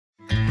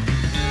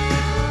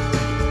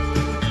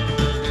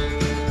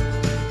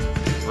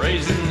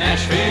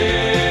Nashville,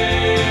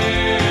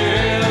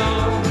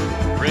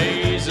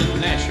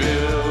 raising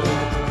Nashville,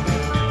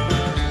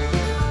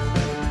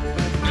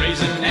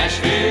 raising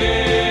Nashville,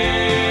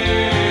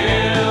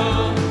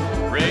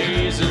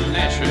 raising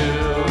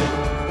Nashville.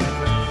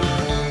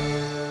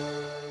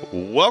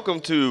 Welcome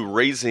to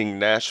Raising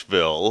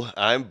Nashville.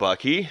 I'm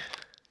Bucky.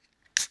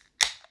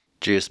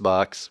 Juice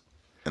box.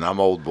 And I'm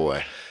Old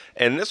Boy.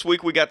 And this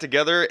week we got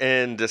together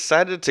and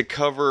decided to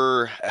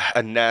cover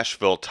a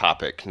Nashville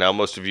topic. Now,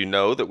 most of you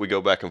know that we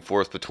go back and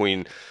forth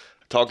between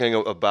talking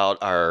about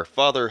our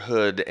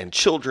fatherhood and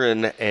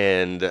children,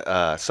 and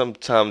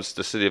sometimes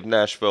the city of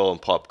Nashville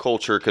and pop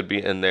culture could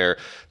be in there.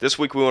 This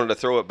week we wanted to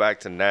throw it back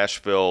to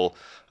Nashville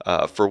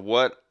for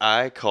what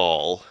I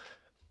call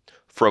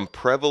From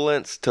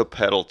Prevalence to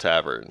Pedal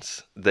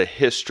Taverns, the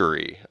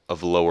history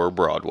of Lower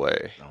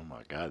Broadway. Oh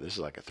my God, this is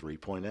like a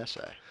 3-point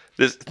essay.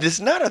 This is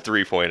not a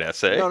 3-point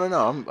essay. No.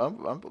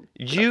 I'm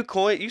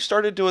You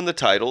started doing the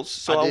titles,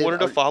 so I wanted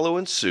to follow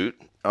in suit.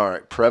 all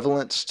right.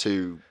 Prevalence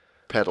to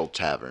pedal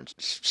taverns,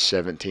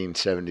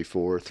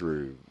 1774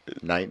 through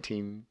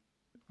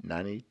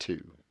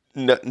 1992.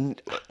 No,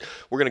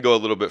 we're going to go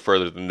a little bit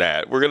further than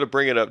that. We're going to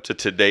bring it up to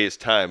today's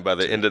time by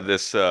the end of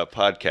this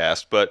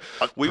podcast, but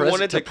we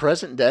wanted to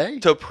present day,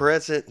 to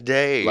present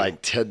day,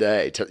 like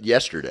today,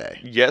 yesterday.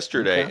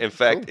 Yesterday. Okay, In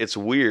fact, cool. It's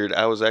weird.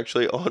 I was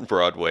actually on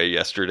Broadway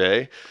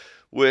yesterday,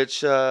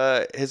 which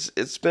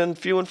it's been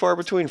few and far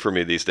between for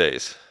me these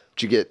days.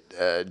 Did you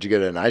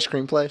get an ice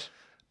cream place?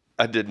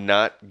 I did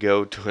not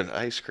go to an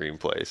ice cream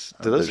place.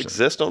 Do those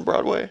exist on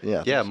Broadway?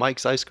 Yeah,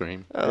 Mike's Ice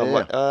Cream.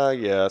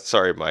 Yeah.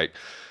 Sorry, Mike.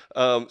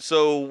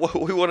 So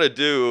what we want to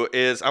do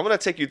is I'm going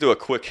to take you through a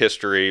quick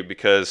history,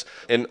 because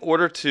in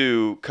order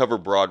to cover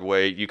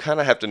Broadway, you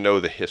kind of have to know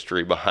the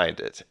history behind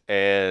it.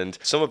 And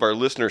some of our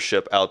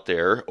listenership out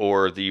there,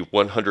 or the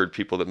 100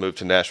 people that move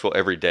to Nashville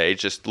every day,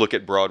 just look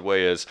at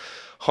Broadway as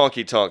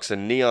honky tonks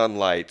and neon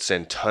lights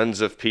and tons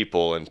of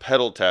people and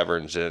pedal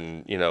taverns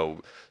and,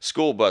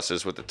 school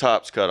buses with the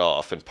tops cut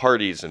off and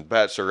parties and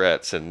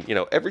bachelorettes and,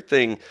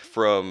 everything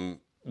from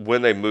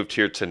when they moved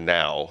here to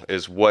now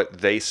is what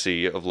they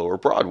see of Lower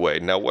Broadway.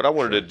 Now, what I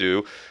wanted to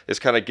do is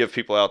kind of give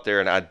people out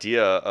there an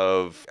idea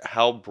of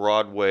how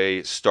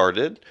Broadway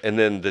started, and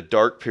then the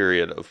dark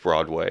period of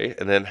Broadway,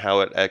 and then how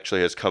it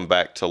actually has come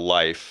back to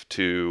life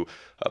to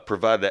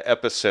provide the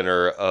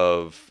epicenter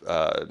of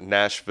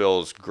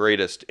Nashville's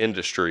greatest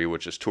industry,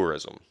 which is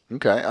tourism.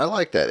 Okay, I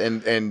like that.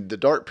 And the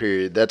dark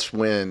period, that's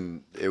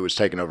when it was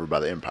taken over by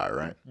the Empire,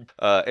 right?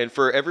 And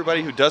for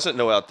everybody who doesn't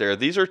know out there,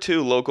 these are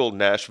two local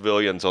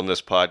Nashvillians on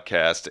this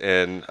podcast,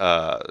 and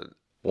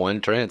One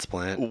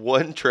transplant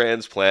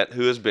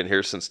who has been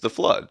here since the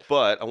flood.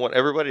 But I want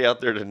everybody out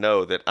there to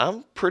know that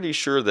I'm pretty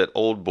sure that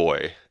Old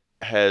Boy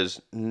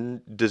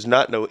does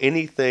not know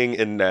anything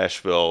in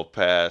Nashville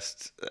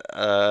past,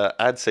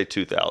 I'd say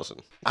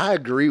 2000. I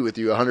agree with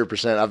you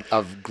 100%.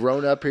 I've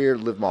grown up here,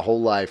 lived my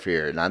whole life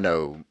here, and I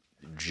know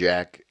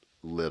jack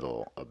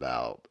little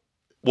about.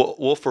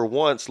 Well, for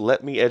once,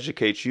 let me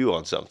educate you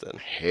on something.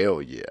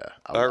 Hell yeah.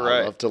 All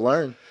right. I love to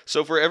learn.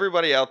 So for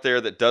everybody out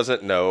there that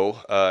doesn't know,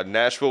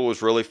 Nashville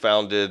was really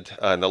founded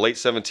in the late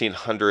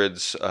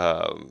 1700s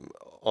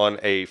on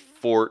a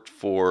fort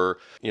for,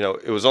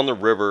 it was on the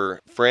river.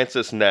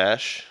 Francis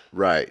Nash.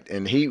 Right.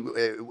 And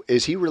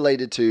is he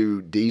related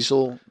to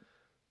Diesel?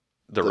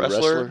 The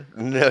wrestler?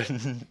 No,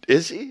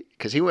 is he?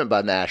 Because he went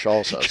by Nash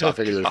also, so I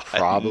figured there's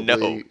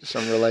probably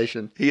some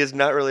relation. He is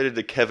not related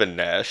to Kevin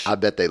Nash. I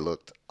bet they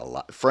looked a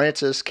lot.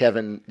 Francis,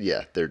 Kevin,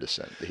 yeah, they're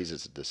descendants. He's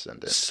a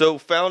descendant. So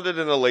founded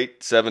in the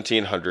late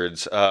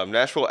 1700s,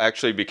 Nashville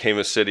actually became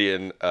a city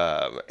in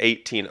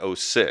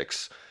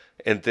 1806.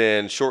 And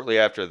then shortly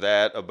after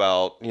that,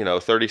 about,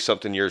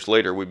 30-something years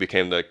later, we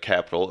became the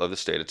capital of the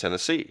state of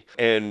Tennessee.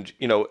 And,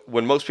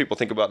 when most people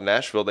think about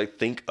Nashville, they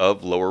think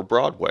of Lower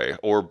Broadway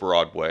or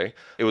Broadway.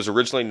 It was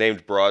originally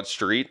named Broad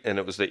Street, and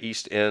it was the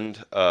east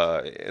end.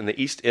 In the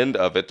east end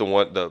of it,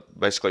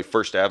 basically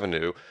First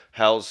Avenue,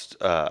 housed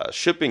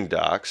shipping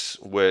docks,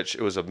 which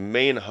it was a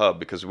main hub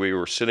because we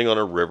were sitting on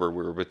a river.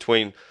 We were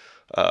between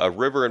a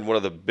river and one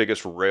of the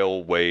biggest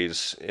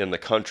railways in the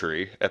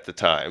country at the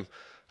time.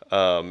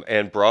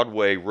 And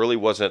Broadway really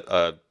wasn't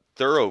a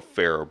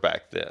thoroughfare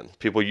back then.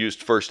 People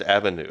used First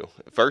Avenue.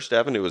 First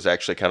Avenue was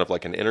actually kind of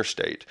like an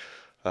interstate.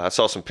 I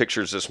saw some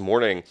pictures this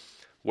morning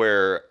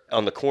where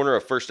on the corner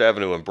of First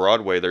Avenue and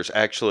Broadway, there's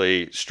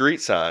actually street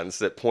signs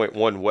that point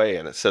one way,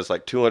 and it says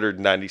like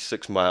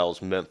 296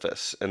 miles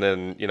Memphis. And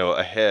then,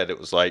 ahead it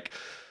was like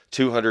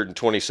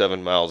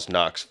 227 miles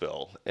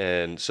Knoxville.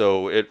 And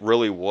so it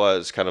really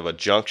was kind of a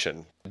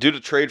junction. Due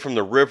to trade from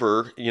the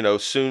river,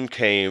 soon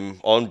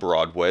came on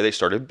Broadway, they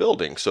started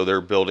building. So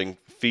they're building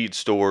feed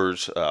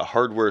stores,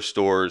 hardware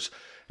stores,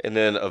 and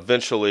then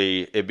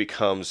eventually it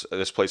becomes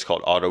this place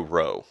called Auto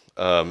Row.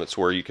 It's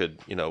where you could,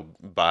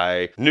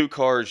 buy new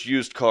cars,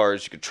 used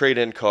cars, you could trade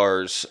in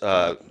cars.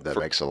 That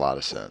makes a lot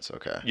of sense.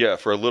 Okay. Yeah,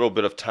 for a little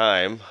bit of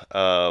time.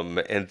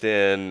 And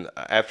then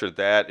after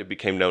that, it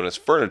became known as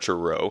Furniture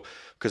Row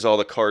because all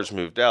the cars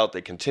moved out.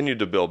 They continued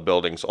to build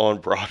buildings on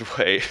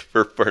Broadway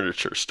for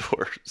furniture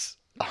stores.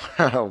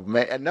 Oh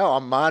man, no,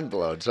 I'm mind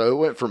blown. So it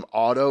went from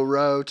auto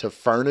row to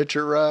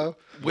furniture row.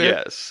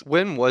 Yes.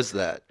 When was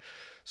that?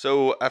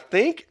 So I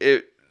think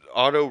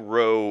Auto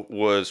Row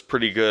was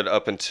pretty good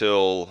up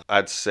until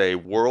I'd say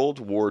World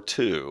War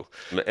II,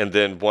 and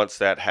then once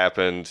that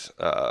happened,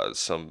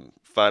 some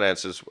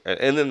finances,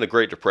 and then the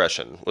Great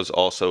Depression was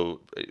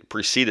also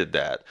preceded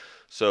that.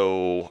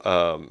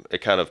 So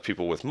it kind of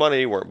people with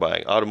money weren't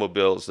buying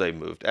automobiles; they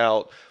moved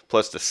out.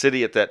 Plus, the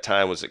city at that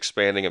time was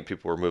expanding, and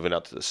people were moving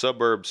out to the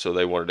suburbs, so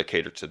they wanted to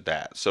cater to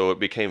that. So it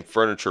became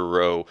Furniture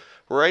Row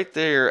right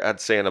there.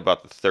 I'd say in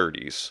about the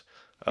 30s,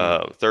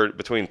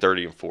 between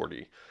 30 and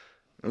 40.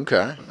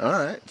 Okay, all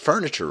right,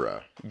 furniture row.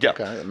 Yeah.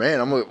 Okay,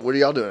 man, what are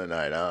y'all doing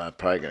tonight? I'm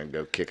probably gonna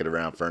go kick it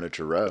around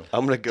furniture row.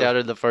 I'm gonna go. Down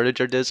in the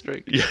furniture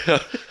district? Yeah.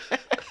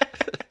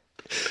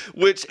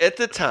 Which at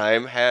the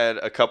time had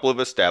a couple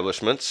of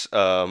establishments,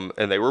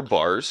 and they were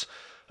bars.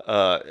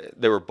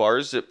 They were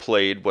bars that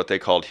played what they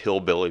called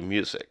hillbilly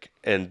music,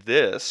 and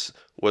this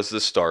was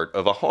the start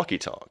of a honky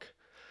tonk.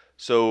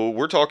 So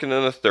we're talking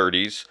in the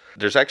 30s.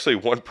 There's actually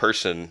one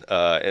person,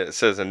 it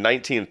says in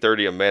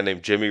 1930, a man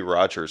named Jimmy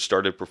Rogers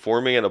started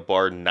performing at a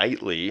bar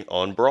nightly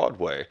on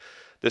Broadway.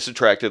 This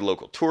attracted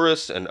local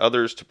tourists and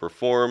others to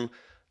perform,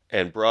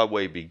 and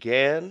Broadway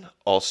began,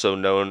 also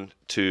known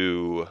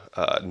to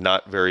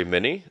not very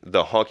many,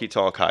 the Honky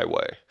Tonk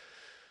Highway.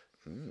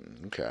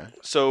 Okay.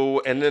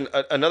 So, and then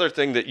another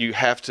thing that you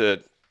have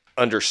to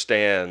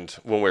understand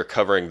when we're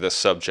covering this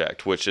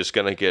subject, which is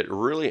going to get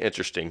really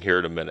interesting here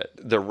in a minute.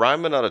 The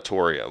Ryman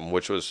Auditorium,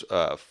 which was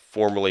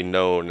formerly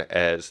known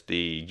as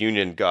the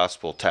Union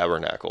Gospel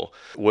Tabernacle,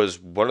 was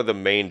one of the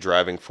main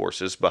driving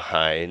forces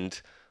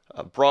behind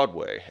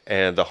Broadway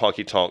and the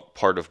honky-tonk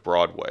part of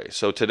Broadway.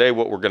 So today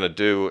what we're going to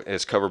do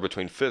is cover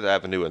between 5th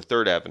Avenue and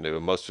 3rd Avenue,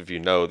 and most of you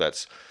know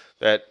that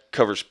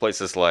covers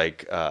places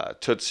like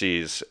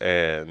Tootsie's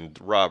and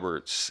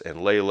Roberts and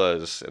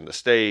Layla's and the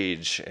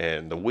Stage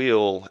and the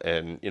Wheel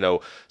and,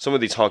 some of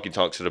these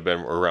honky-tonks that have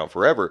been around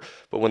forever.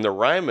 But when the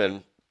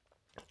Ryman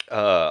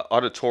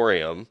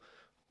Auditorium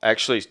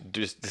actually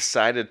just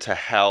decided to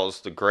house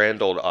the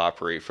Grand Ole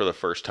Opry for the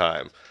first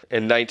time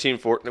in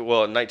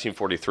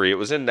 1943, it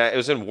was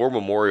in War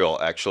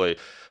Memorial actually.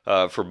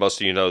 For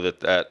most of you know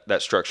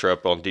that structure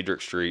up on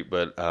Diedrich Street,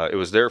 but it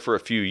was there for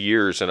a few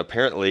years, and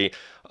apparently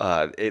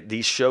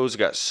these shows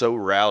got so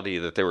rowdy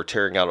that they were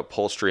tearing out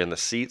upholstery in the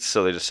seats,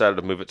 so they decided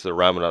to move it to the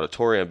Ryman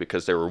Auditorium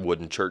because they were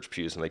wooden church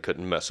pews and they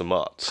couldn't mess them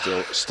up.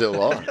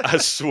 Still on. I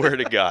swear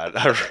to God,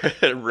 I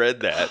read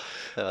that.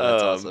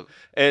 That's awesome.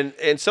 And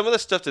some of the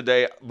stuff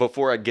today,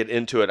 before I get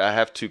into it, I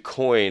have to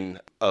coin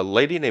a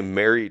lady named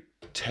Mary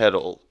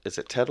Tettle. Is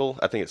it Tettle?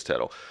 I think it's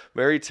Tettle.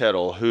 Mary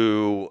Tettle,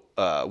 who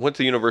went to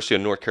the University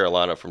of North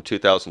Carolina from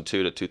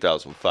 2002 to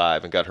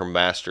 2005 and got her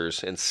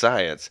master's in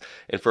science.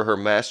 And for her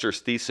master's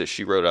thesis,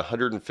 she wrote a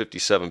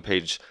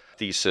 157-page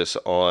thesis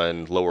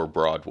on Lower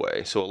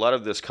Broadway. So a lot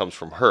of this comes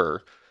from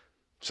her.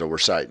 So we're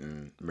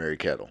citing Mary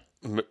Kettle.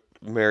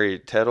 Mary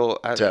Tettle?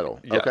 Tettle.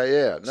 Yeah. Okay,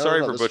 yeah. No,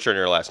 Sorry for butchering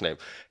your last name.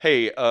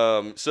 Hey,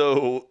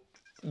 so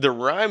the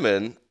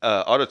Ryman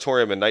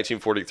Auditorium in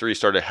 1943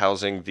 started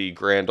housing the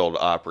Grand Ole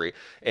Opry,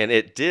 and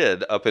it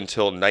did up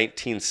until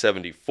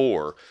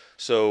 1974.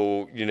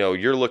 So,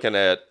 you're looking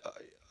at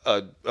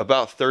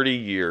about 30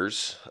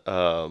 years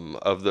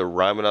of the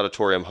Ryman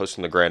Auditorium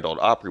hosting the Grand Ole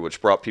Opry,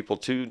 which brought people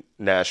to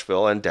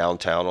Nashville and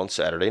downtown on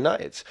Saturday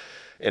nights.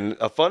 And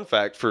a fun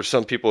fact for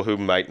some people who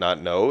might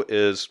not know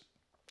is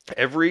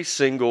every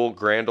single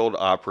Grand Ole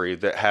Opry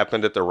that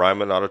happened at the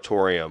Ryman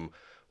Auditorium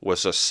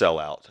was a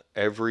sellout.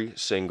 Every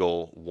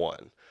single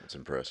one. That's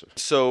impressive.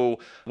 So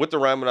with the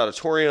Ryman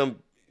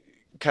Auditorium,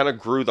 kind of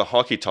grew the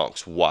honky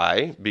tonks.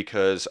 Why?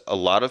 Because a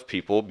lot of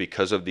people,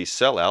 because of these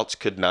sellouts,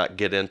 could not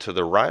get into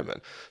the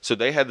Ryman. So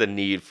they had the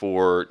need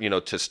for,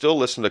 to still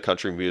listen to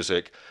country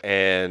music,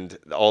 and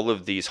all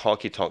of these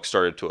honky tonks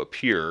started to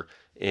appear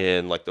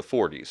in like the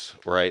 40s,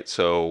 right?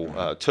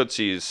 So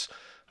Tootsie's,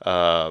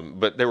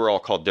 but they were all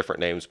called different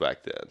names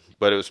back then.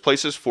 But it was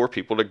places for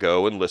people to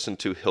go and listen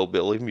to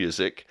hillbilly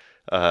music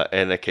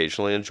and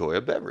occasionally enjoy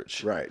a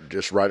beverage. Right,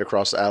 just right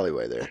across the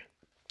alleyway there.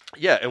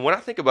 Yeah, and when I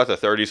think about the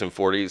 30s and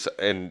 40s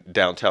in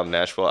downtown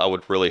Nashville, I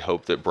would really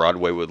hope that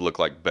Broadway would look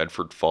like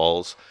Bedford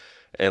Falls,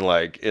 and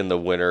like in the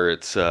winter,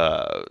 it's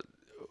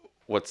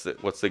what's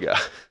the guy?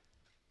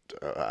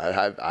 I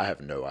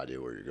have no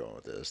idea where you're going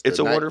with this. It's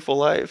a Wonderful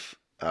Life.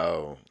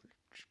 Oh,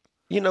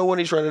 When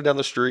he's running down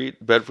the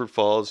street, Bedford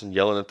Falls, and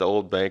yelling at the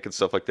old bank and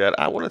stuff like that.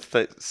 I want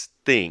to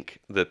think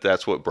that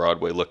that's what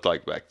Broadway looked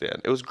like back then.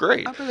 It was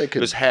great. I bet they could.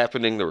 It was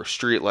happening. There were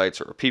street lights.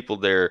 There were people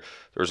there.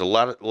 There was a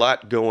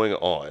lot going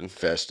on.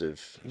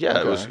 Festive. Yeah,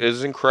 Okay. it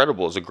was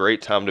incredible. It was a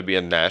great time to be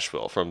in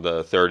Nashville from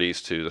the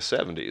 30s to the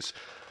 70s,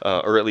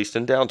 or at least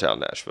in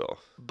downtown Nashville.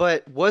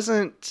 But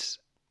wasn't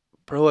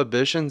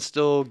Prohibition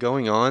still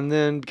going on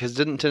then? Because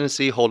didn't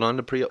Tennessee hold on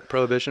to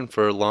Prohibition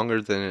for longer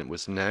than it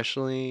was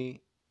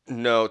nationally?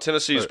 No,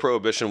 Tennessee's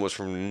Prohibition was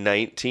from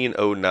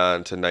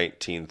 1909 to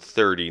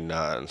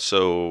 1939.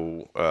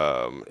 So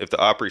if the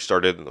Opry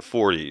started in the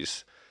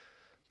 40s,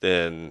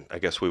 then I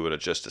guess we would have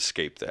just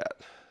escaped that.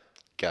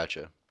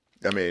 Gotcha.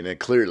 I mean, and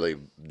clearly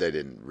they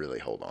didn't really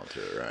hold on to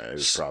it, right? It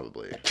was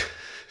probably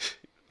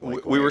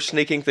We were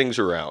sneaking things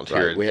around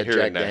right. here, We had here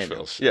Jack in Nashville.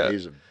 Daniels. Yeah,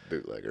 He's a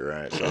bootlegger,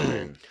 right? So I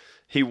mean,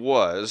 he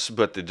was,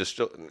 but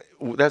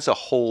that's a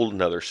whole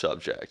nother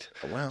subject.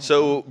 Well,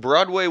 So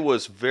Broadway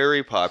was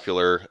very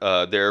popular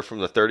there from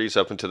the 30s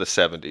up into the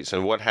 70s.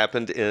 And what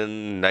happened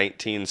in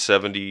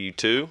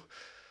 1972?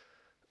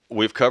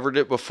 We've covered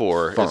it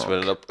before. It's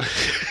been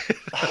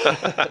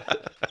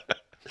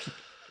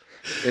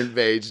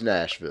invades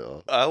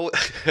Nashville.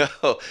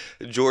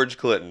 George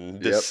Clinton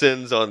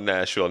descends on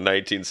Nashville in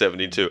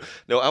 1972.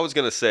 No, I was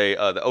going to say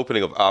the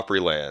opening of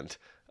Opryland.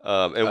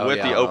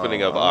 The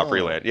opening of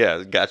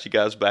Opryland, got you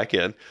guys back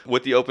in.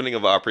 With the opening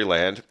of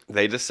Opryland,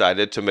 they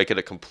decided to make it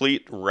a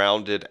complete,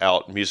 rounded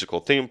out musical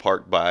theme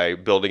park by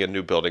building a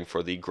new building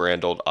for the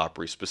Grand Ole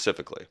Opry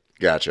specifically.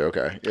 Gotcha.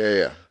 Okay.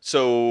 Yeah.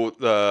 So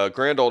the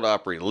Grand Ole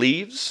Opry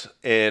leaves,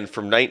 and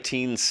from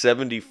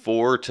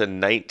 1974 to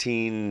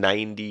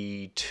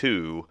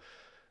 1992,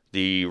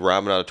 the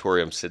Ryman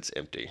Auditorium sits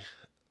empty.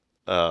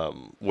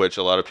 Which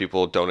a lot of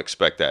people don't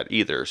expect that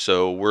either.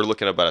 So we're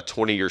looking at about a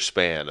 20-year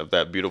span of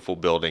that beautiful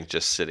building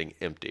just sitting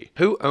empty.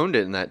 Who owned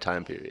it in that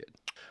time period?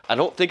 I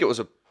don't think it was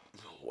a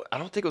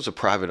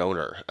private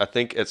owner. I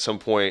think at some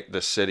point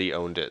the city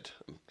owned it.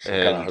 Some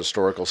kind of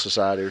historical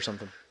society or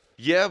something.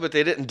 Yeah, but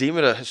they didn't deem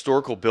it a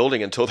historical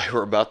building until they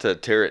were about to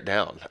tear it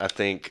down. I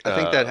think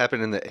that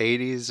happened in the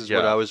 80s is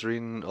what I was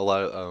reading. A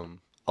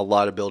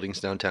lot of buildings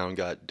downtown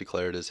got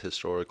declared as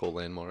historical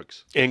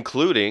landmarks,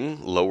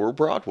 including Lower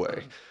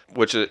Broadway,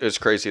 which is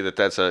crazy that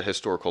that's a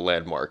historical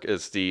landmark.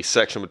 It's the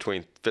section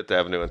between 5th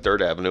Avenue and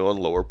 3rd Avenue on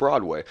Lower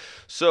Broadway.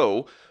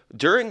 So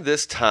during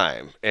this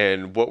time,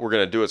 and what we're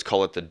going to do is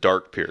call it the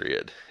dark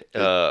period.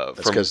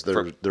 That's because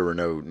there were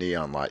no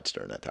neon lights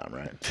during that time,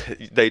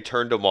 right? They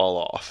turned them all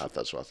off.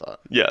 That's what I thought.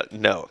 Yeah,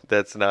 no,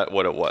 that's not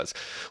what it was.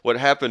 What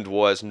happened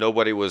was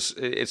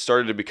it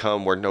started to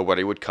become where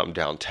nobody would come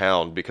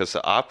downtown because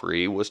the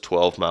Opry was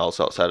 12 miles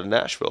outside of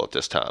Nashville at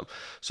this time.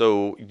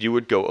 So you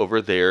would go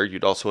over there.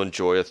 You'd also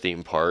enjoy a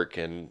theme park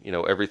and,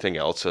 everything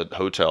else, a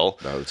hotel.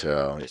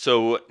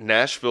 So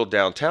Nashville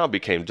downtown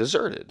became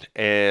deserted,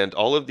 and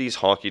all of these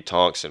honky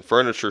tonks and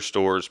furniture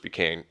stores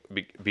began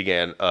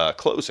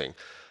closing,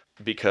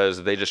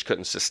 because they just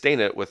couldn't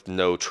sustain it with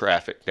no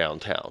traffic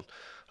downtown.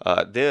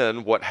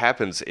 Then what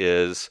happens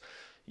is,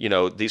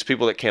 these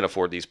people that can't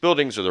afford these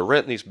buildings or they're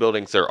renting these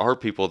buildings, there are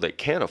people that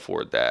can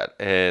afford that.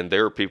 And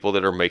there are people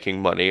that are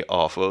making money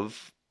off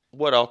of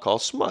what I'll call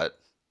smut.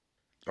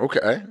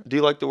 Okay. Do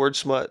you like the word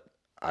smut?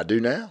 I do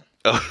now.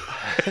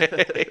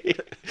 Okay.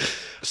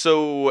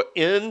 So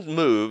in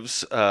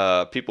moves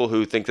people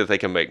who think that they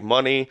can make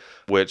money,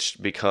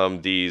 which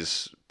become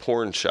these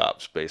porn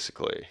shops,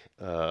 basically.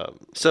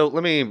 So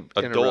let me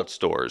adult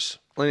stores.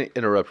 Let me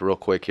interrupt real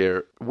quick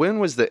here. When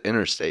was the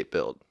interstate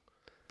built?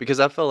 Because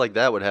I felt like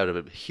that would have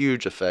a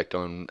huge effect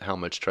on how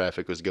much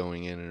traffic was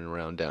going in and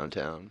around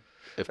downtown.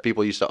 If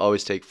people used to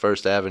always take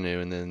First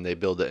Avenue and then they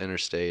build the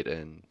interstate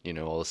and,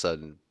 all of a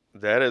sudden.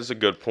 That is a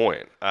good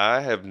point.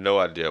 I have no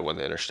idea when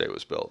the interstate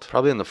was built.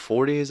 Probably in the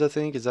 40s, I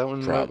think. Is that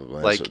when?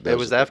 Probably.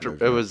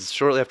 It was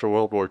shortly after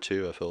World War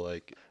II, I feel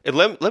like. And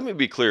let me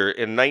be clear.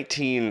 In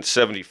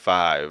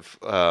 1975,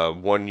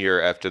 1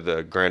 year after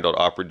the Grand Ole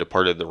Opry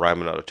departed the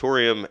Ryman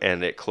Auditorium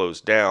and it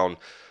closed down,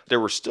 there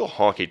were still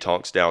honky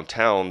tonks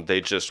downtown.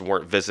 They just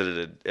weren't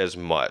visited as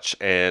much,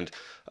 and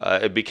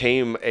it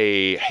became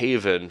a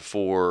haven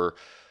for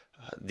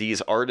these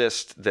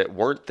artists that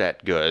weren't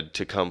that good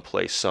to come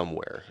play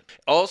somewhere.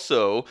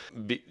 Also,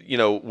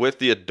 with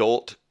the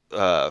adult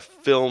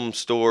film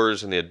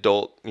stores and the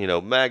adult,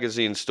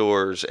 magazine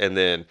stores, and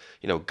then,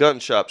 gun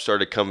shops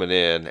started coming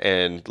in,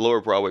 and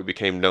Lower Broadway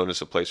became known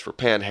as a place for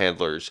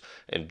panhandlers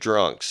and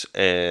drunks,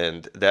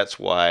 and that's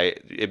why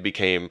it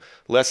became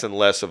less and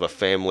less of a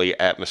family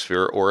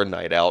atmosphere or a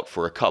night out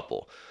for a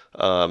couple,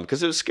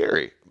 because it was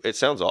scary. It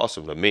sounds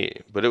awesome to me,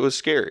 but it was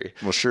scary.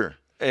 Well, sure.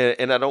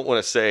 And I don't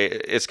want to say,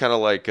 it's kind of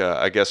like,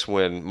 I guess,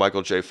 when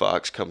Michael J.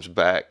 Fox comes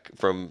back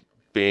from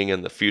being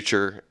in the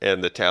future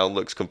and the town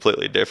looks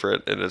completely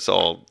different and it's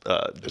all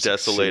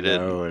desolated.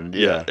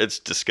 It's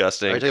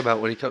disgusting. Are you talking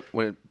about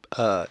when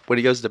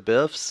he goes to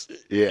Biff's?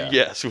 Yeah.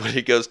 Yes, when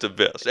he goes to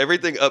Biff's.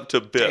 Everything up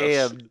to Biff's.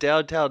 Damn,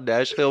 downtown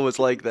Nashville was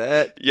like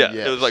that? Yeah,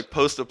 yes. It was like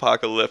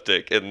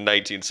post-apocalyptic in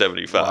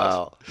 1975.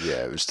 Wow.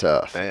 Yeah, it was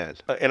tough. Man.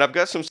 And I've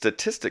got some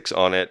statistics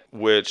on it,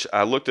 which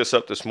I looked this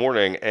up this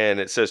morning, and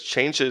it says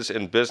changes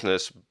in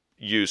business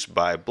use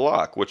by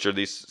block, which are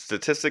these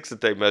statistics that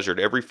they measured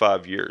every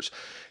 5 years.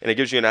 And it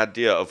gives you an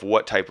idea of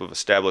what type of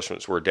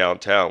establishments were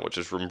downtown, which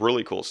is some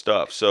really cool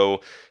stuff.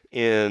 So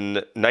in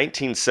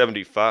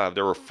 1975,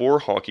 there were 4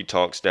 honky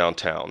tonks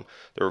downtown.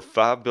 There were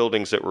 5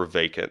 buildings that were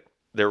vacant.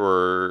 There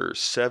were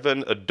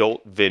 7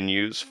 adult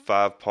venues,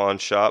 5 pawn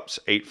shops,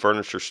 8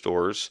 furniture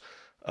stores.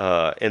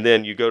 And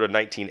then you go to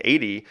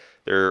 1980,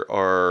 there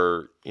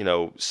are,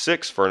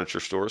 6 furniture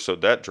stores, so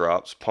that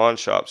drops. Pawn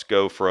shops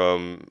go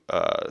from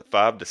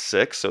 5 to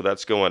 6, so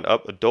that's going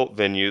up. Adult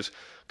venues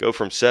go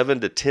from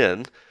 7 to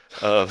 10.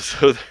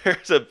 So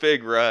there's a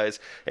big rise,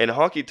 and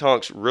honky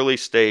tonks really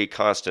stay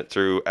constant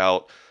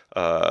throughout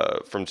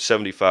from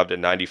 75 to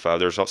 95.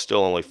 There's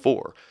still only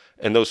 4,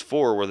 and those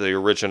 4 were the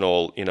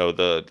original,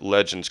 the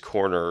Legends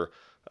Corner,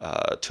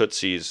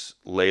 Tootsie's,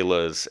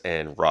 Layla's,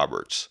 and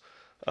Roberts.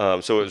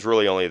 So it was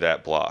really only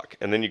that block.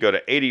 And then you go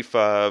to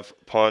 85,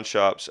 pawn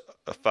shops,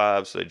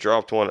 5, so they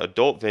dropped 1.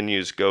 Adult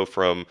venues go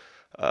from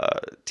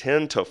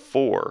 10 to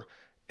 4.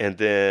 And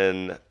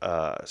then,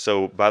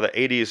 so by the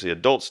 80s, the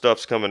adult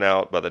stuff's coming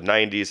out. By the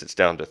 90s, it's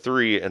down to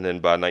 3. And then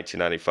by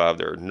 1995,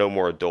 there are no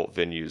more adult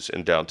venues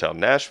in downtown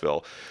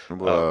Nashville.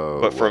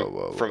 But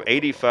from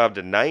 85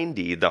 to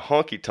 90, the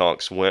honky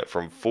tonks went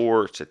from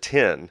 4 to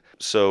 10.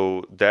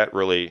 So that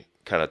really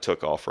kind of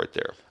took off right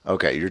there.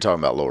 Okay, you're talking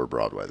about Lower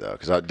Broadway, though,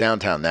 because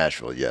downtown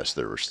Nashville, yes,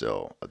 there were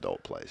still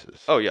adult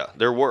places. Oh, yeah,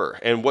 there were.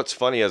 And what's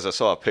funny is I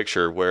saw a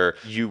picture where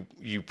you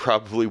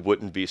probably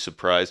wouldn't be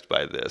surprised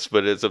by this,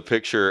 but it's a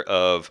picture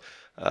of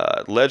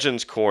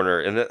Legends Corner,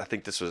 and I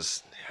think this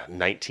was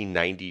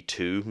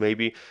 1992,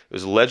 maybe. It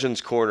was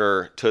Legends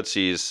Corner,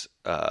 Tootsie's,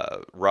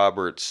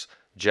 Roberts,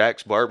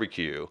 Jack's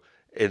Barbecue,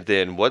 and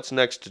then what's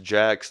next to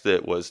Jack's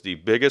that was the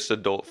biggest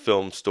adult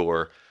film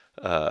store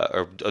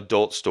or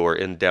adult store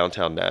in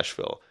downtown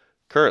Nashville.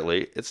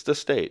 Currently, it's the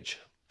Stage.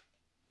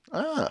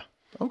 Ah,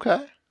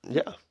 okay.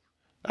 Yeah.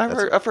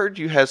 I've heard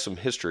you had some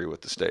history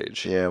with the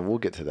Stage. Yeah, we'll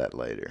get to that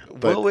later.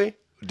 Will we?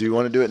 Do you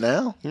want to do it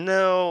now?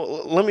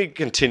 No, let me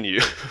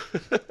continue.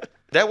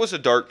 That was a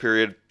dark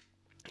period.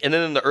 And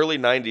then in the early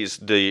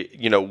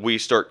 90s, we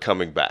start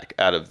coming back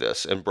out of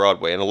this in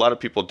Broadway. And a lot of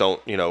people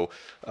don't,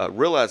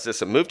 realize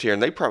this and moved here.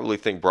 And they probably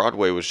think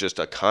Broadway was just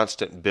a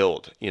constant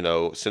build,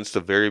 since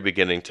the very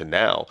beginning to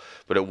now.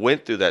 But it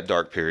went through that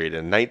dark period.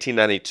 In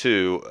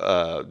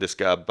 1992, this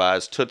guy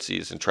buys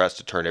Tootsie's and tries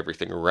to turn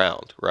everything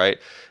around, right?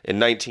 In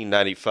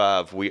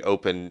 1995, we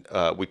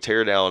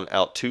tear down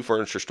out 2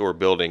 furniture store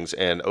buildings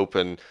and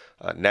open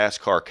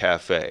NASCAR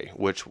Cafe,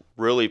 which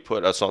really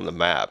put us on the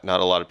map.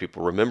 Not a lot of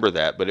people remember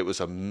that, but it was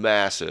a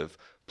massive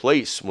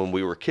place when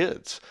we were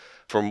kids.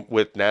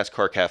 With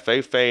NASCAR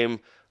Cafe fame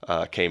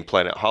came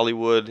Planet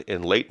Hollywood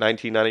in late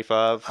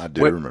 1995. I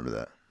do remember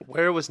that.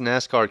 Where was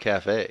NASCAR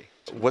Cafe?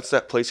 What's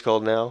that place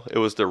called now? It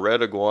was the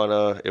Red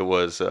Iguana. It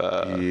was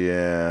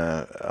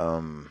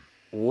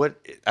what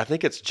I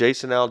think it's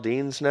Jason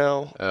Aldean's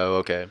now. Oh,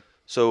 okay.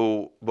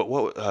 So, but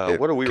what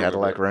are we?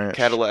 Cadillac Ranch.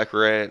 Cadillac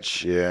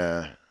Ranch.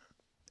 Yeah.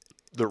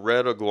 The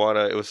Red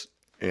Iguana. It was.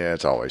 Yeah,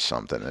 it's always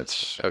something.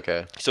 It's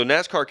okay. So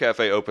NASCAR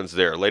Cafe opens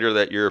there. Later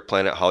that year,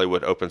 Planet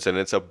Hollywood opens, and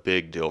it's a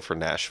big deal for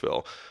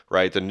Nashville,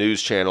 right? The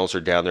news channels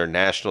are down there.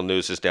 National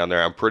news is down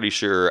there. I'm pretty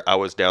sure I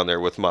was down there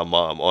with my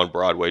mom on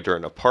Broadway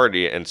during a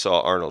party and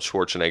saw Arnold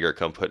Schwarzenegger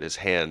come put his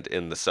hand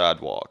in the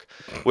sidewalk,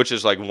 which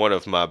is like one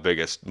of my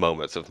biggest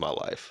moments of my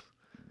life.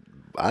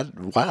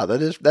 Wow,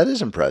 that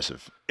is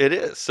impressive. It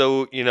is.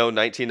 So,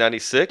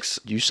 1996.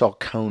 You saw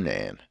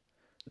Conan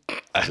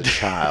as a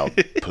child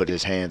put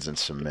his hands in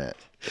cement.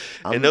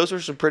 And those were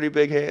some pretty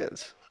big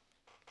hands.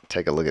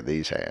 Take a look at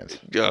these hands.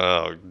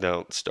 Oh,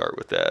 don't start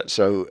with that.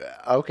 So,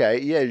 okay,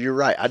 yeah, you're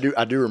right. I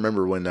do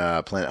remember when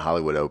Planet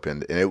Hollywood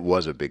opened, and it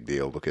was a big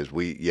deal because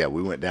we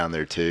went down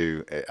there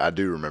too. I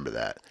do remember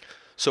that.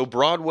 So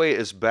Broadway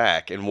is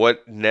back, and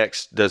what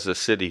next does the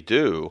city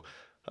do?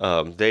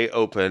 They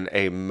open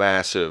a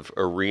massive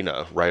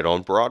arena right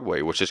on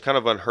Broadway, which is kind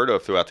of unheard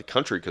of throughout the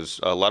country because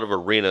a lot of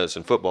arenas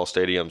and football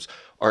stadiums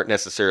aren't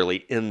necessarily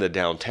in the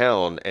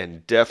downtown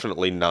and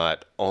definitely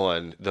not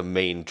on the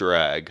main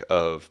drag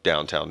of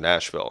downtown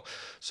Nashville.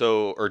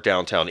 Or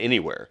downtown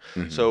anywhere.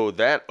 Mm-hmm. So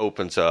that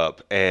opens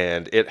up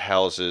and it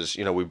houses,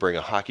 we bring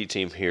a hockey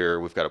team here.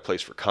 We've got a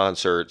place for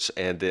concerts,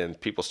 and then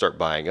people start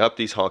buying up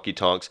these honky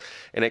tonks,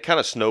 and it kind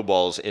of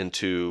snowballs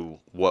into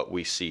what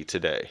we see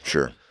today.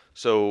 Sure.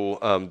 So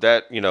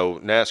that,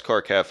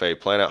 NASCAR Cafe,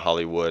 Planet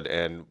Hollywood,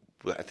 and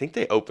I think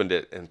they opened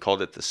it and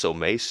called it the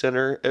Sommet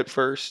Center at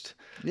first.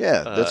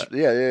 Yeah,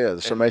 the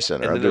Sommet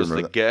Center. And then there was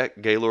the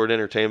Gaylord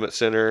Entertainment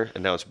Center,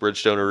 and now it's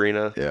Bridgestone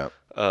Arena. Yeah.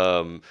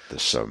 The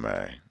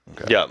Sommet.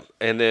 Okay. Yeah,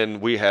 and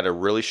then we had a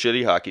really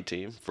shitty hockey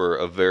team for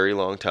a very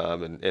long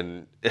time,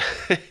 and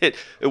it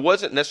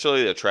wasn't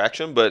necessarily the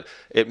attraction, but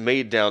it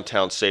made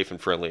downtown safe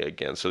and friendly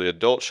again. So the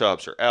adult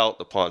shops are out,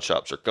 the pawn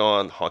shops are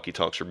gone, honky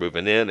tonks are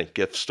moving in, and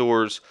gift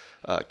stores,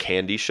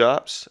 candy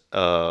shops,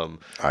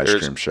 ice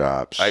cream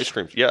shops,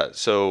 yeah.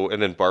 So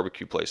and then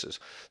barbecue places.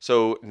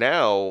 So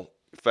now,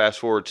 fast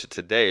forward to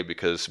today,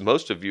 because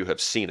most of you have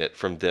seen it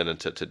from then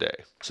until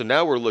today. So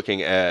now we're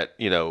looking at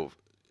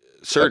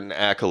certain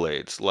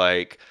accolades,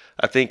 like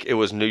I think it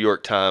was New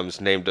York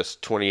Times named us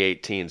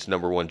 2018's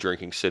 #1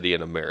 drinking city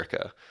in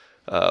America.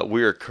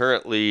 We are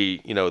currently,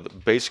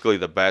 basically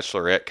the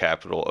bachelorette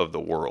capital of the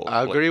world.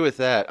 I agree with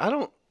that. I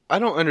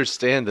don't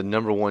understand the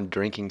 #1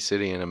 drinking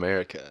city in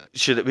America.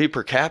 Should it be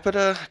per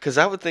capita? Because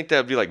I would think that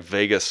would be like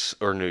Vegas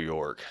or New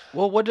York.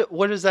 Well,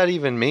 what does that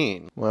even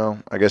mean? Well,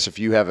 I guess if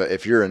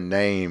you're a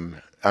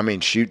name. I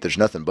mean, shoot, there's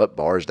nothing but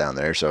bars down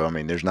there. So, I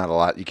mean, there's not a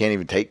lot. You can't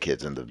even take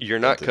kids into. You're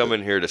not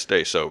coming here to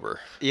stay sober.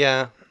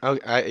 Yeah.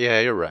 Yeah,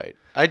 you're right.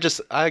 I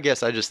guess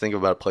I just think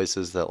about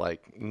places that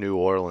like New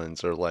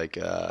Orleans or like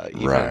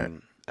even Right.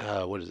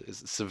 what is it,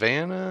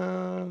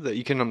 Savannah that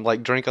you can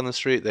like drink on the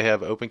street. They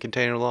have open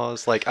container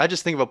laws. Like I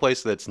just think of a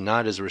place that's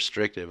not as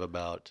restrictive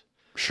about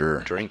Sure.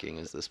 drinking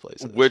as this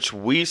place is. Which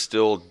we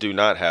still do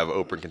not have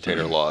open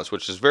container laws,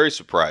 which is very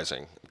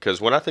surprising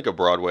because when I think of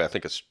Broadway, I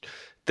think of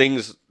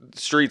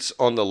streets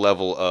on the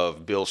level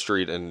of Beale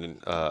Street in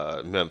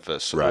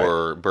Memphis Right.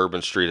 or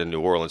Bourbon Street in New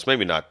Orleans.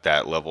 Maybe not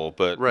that level,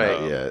 but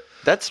Right. Yeah.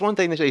 That's one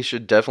thing that they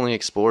should definitely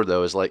explore,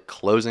 though, is like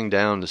closing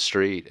down the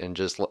street and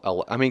just,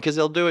 I mean, because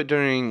they'll do it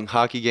during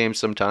hockey games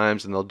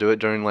sometimes, and they'll do it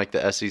during like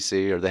the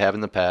SEC, or they have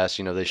in the past.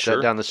 You know, they shut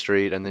Sure. down the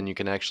street, and then you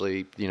can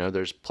actually, you know,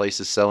 there's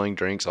places selling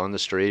drinks on the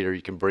street, or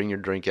you can bring your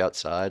drink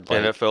outside.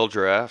 Like, NFL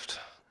draft.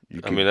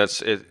 I mean,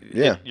 that's it.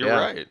 Yeah. You're Yeah.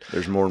 right.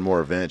 There's more and more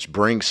events.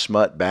 Bring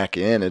smut back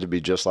in. It'd be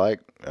just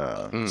like Sixth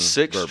Bourbon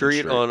Street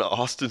Street. on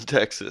Austin,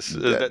 Texas.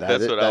 That-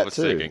 That's what I that was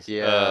too. thinking.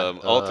 Yeah,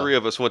 All three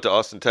of us went to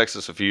Austin,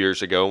 Texas a few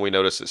years ago, and we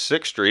noticed that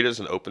Sixth Street is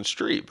an open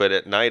street, but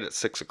at night at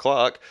 6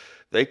 o'clock,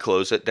 they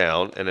close it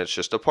down, and it's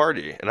just a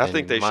party. And I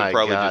think they should my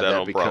probably God, do that that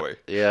on beco- Broadway.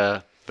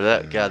 Yeah, but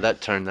that God,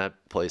 that turned that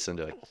place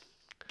into a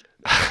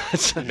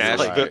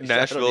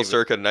Nashville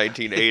circa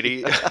 1980.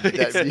 yeah.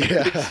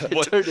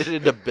 It turned it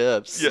into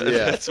Bips. Yeah,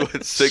 Yeah. that's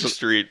what Sixth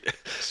Street.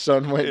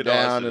 Sun went In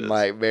down Austin and is.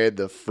 like made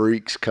the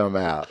freaks come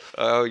out.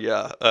 Oh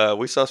yeah,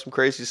 we saw some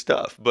crazy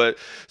stuff. But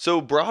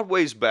so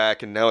Broadway's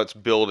back, and now it's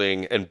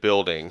building and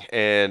building.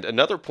 And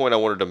another point I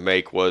wanted to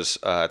make was,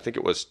 I think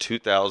it was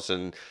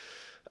 2000.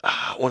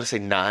 I want to say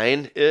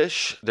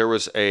 9-ish. There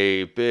was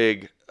a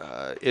big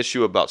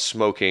issue about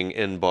smoking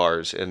in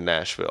bars in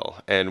Nashville,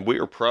 and we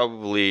are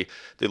probably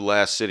the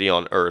last city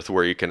on earth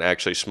where you can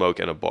actually smoke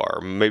in a bar.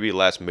 Maybe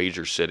last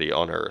major city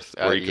on earth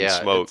where you can yeah,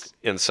 smoke it's-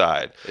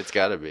 inside. It's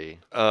got to be.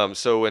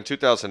 So in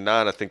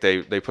 2009, I think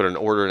they put an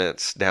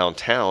ordinance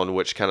downtown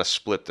which kind of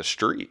split the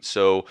street.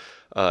 So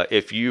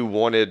if you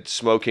wanted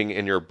smoking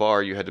in your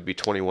bar, you had to be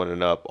 21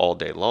 and up all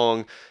day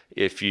long.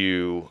 If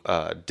you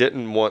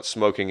didn't want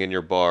smoking in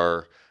your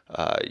bar,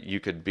 you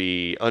could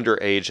be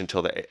underage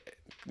until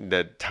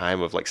the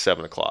time of like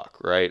 7 o'clock,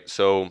 right?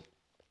 So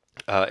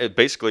it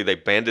basically they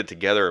banded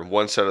together, and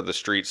one side of the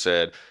street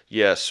said,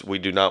 yes, we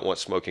do not want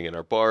smoking in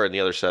our bar, and the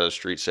other side of the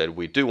street said,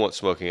 we do want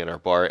smoking in our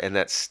bar, and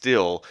that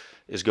still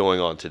is going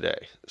on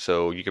today.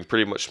 So you can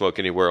pretty much smoke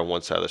anywhere on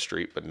one side of the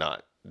street, but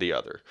not the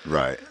other.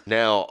 Right.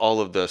 Now,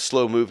 all of the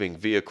slow-moving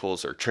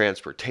vehicles or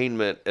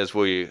transportainment, as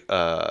we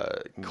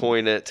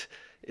coin it,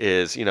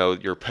 is, you know,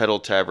 your pedal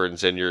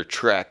taverns and your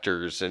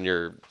tractors and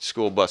your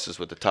school buses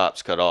with the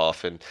tops cut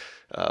off, and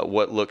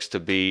what looks to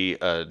be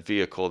a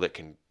vehicle that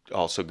can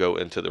also go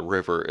into the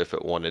river if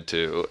it wanted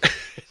to.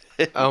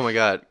 Oh my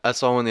God. I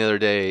saw one the other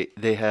day.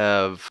 They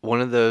have one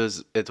of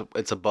those,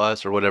 it's a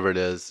bus or whatever it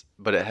is,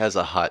 but it has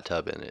a hot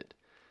tub in it.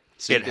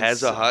 So you It can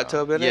has a hot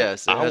tub in it?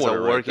 Yes, it I has wanna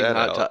a rent working that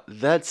hot out. tub.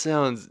 That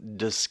sounds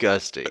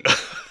disgusting.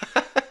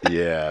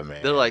 Yeah,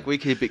 man. They're like, we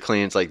keep it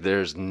clean. It's like,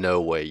 there's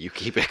no way you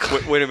keep it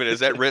clean. Wait a minute, is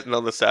that written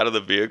on the side of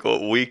the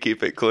vehicle? We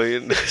keep it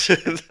clean.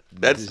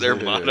 That's their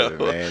motto.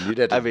 Man, you'd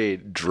have to I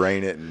mean-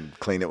 drain it and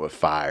clean it with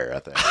fire, I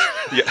think.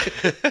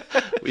 Yeah.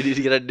 We need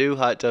to get a new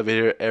hot tub in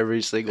here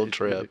every single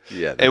trip.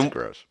 Yeah, that's And-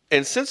 gross.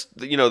 And since,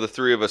 you know, the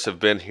three of us have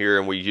been here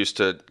and we used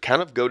to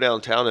kind of go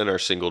downtown in our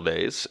single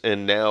days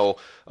and now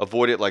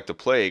avoid it like the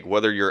plague,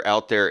 whether you're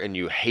out there and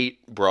you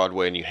hate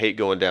Broadway and you hate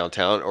going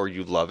downtown, or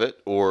you love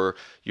it, or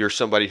you're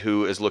somebody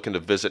who is looking to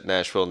visit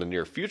Nashville in the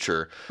near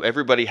future,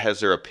 everybody has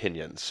their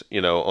opinions,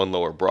 you know, on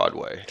Lower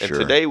Broadway. And Sure.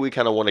 today we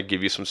kind of want to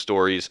give you some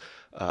stories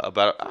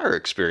about our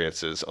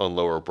experiences on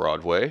Lower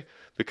Broadway,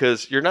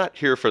 because you're not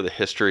here for the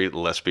history,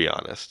 let's be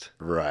honest.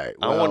 Right.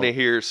 I want to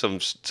hear some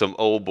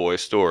old boy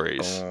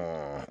stories.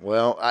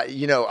 Well,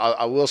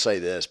 I will say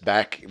this: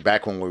 back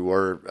when we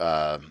were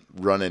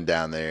running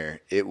down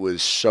there, it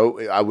was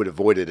so I would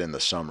avoid it in the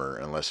summer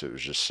unless it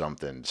was just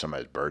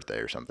somebody's birthday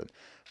or something.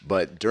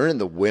 But during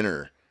the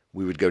winter,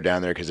 we would go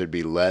down there because it'd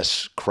be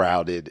less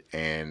crowded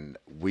and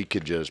we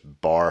could just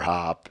bar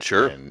hop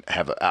Sure. and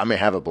have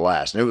a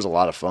blast. And it was a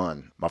lot of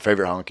fun. My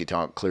favorite honky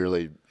tonk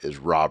clearly is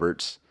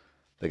Roberts.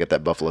 They got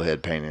that buffalo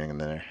head painting in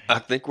there. I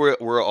think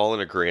we're all in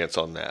agreement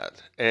on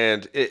that.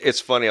 And it's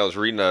funny, I was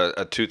reading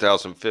a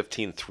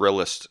 2015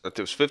 Thrillist, I think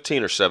it was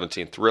 15 or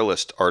 17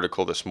 Thrillist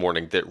article this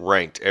morning that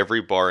ranked every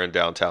bar in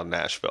downtown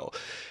Nashville.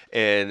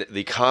 And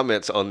the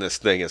comments on this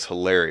thing is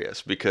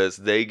hilarious because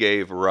they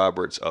gave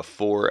Roberts a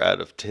 4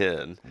 out of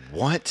 10.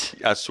 What?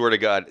 I swear to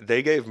God,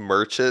 they gave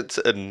Merchants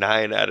a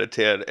 9 out of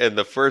 10. And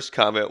the first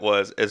comment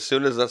was, as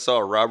soon as I saw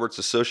Roberts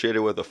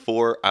associated with a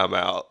 4, I'm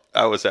out.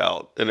 I was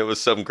out. And it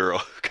was some girl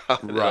who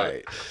commented.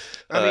 Right.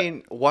 I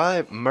mean,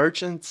 why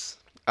merchants?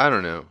 I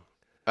don't know.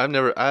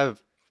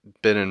 I've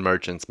been in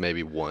merchants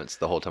maybe once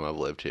the whole time I've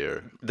lived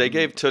here. They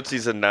gave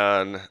Tootsie's a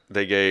 9.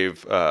 They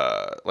gave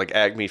like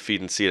Acme Feed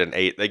and Seed an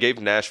 8. They gave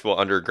Nashville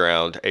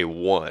Underground a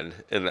 1.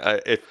 And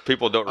if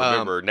people don't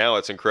remember, now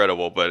it's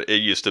incredible, but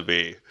it used to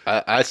be.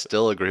 I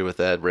still agree with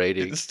that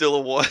rating. It's still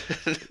a 1.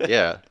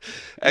 Yeah.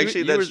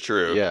 Actually, You that's were-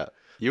 true. Yeah.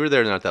 You were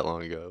there not that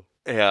long ago.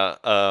 Yeah.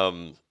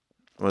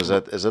 Was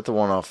that? Is that the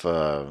one off?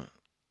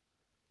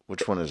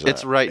 Which one is that?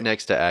 It's right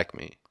next to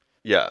Acme.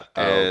 Yeah,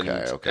 Oh, and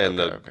okay,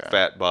 the okay.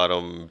 Fat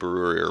Bottom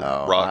Brewery or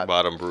Oh, Rock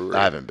Bottom Brewery.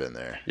 I haven't been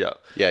there. Yeah.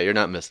 Yeah, you're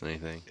not missing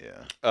anything.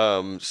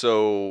 Yeah.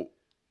 So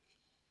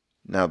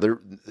Now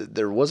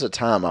there was a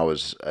time I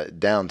was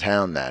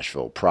downtown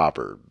Nashville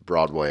proper,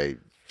 Broadway,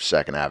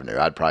 2nd Avenue.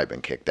 I'd probably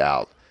been kicked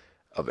out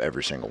of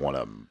every single one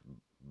of them.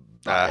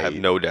 I have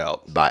no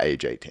doubt. By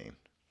age 18.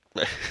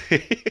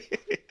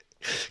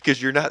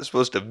 Because you're not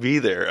supposed to be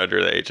there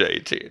under the age of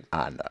 18.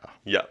 I know.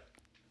 Yeah.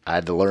 I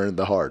had to learn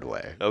the hard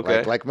way.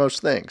 Okay. Like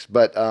most things.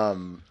 But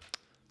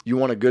you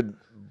want a good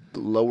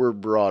lower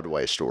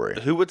Broadway story.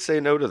 Who would say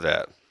no to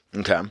that?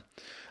 Okay.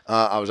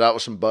 I was out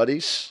with some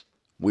buddies.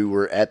 We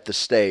were at the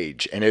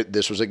stage. And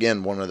this was,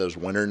 again, one of those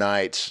winter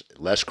nights.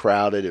 Less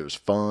crowded. It was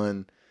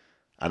fun.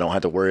 I don't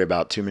have to worry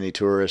about too many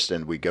tourists.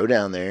 And we go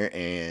down there,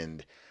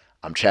 and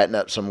I'm chatting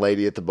up some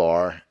lady at the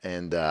bar.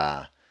 And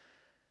I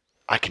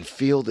can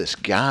feel this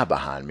guy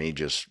behind me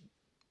just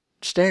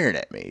staring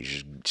at me.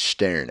 He's just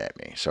staring at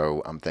me.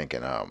 So I'm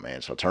thinking, oh,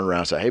 man. So I turn around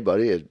and say, hey,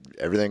 buddy, is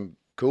everything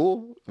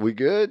cool? We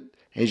good?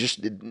 And he's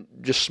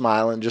just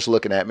smiling, just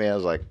looking at me. I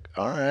was like,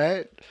 all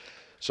right.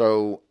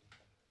 So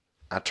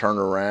I turn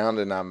around,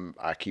 and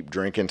I keep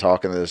drinking,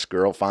 talking to this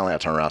girl. Finally, I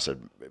turn around and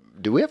said,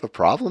 do we have a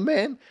problem,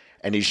 man?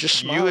 And he's just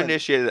smiling. You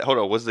initiated it. Hold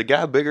on. Was the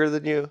guy bigger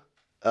than you?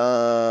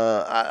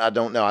 I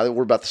don't know.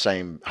 We're about the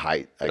same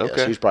height, I guess.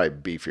 Okay. He's probably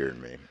beefier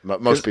than me.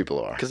 Most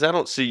people are. Because I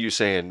don't see you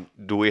saying,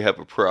 do we have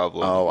a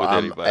problem with Oh,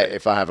 anybody?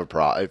 if I have a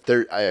problem,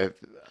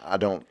 I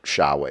don't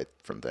shy away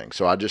from things.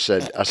 So I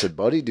said,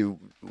 buddy, do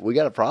we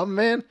got a problem,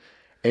 man?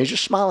 And he's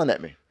just smiling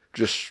at me,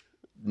 just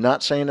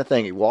not saying a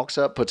thing. He walks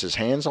up, puts his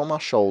hands on my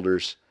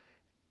shoulders,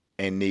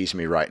 and knees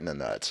me right in the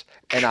nuts.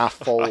 And I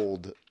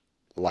fold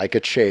like a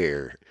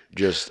chair.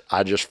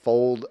 I just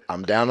fold.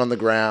 I'm down on the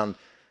ground.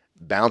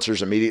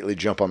 Bouncers immediately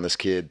jump on this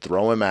kid,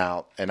 throw him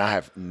out, and I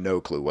have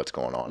no clue what's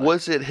going on.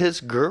 Was it his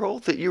girl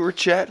that you were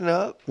chatting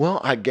up? Well,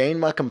 I gain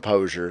my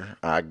composure.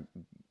 I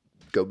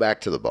go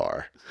back to the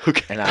bar.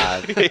 Okay. And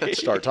I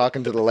start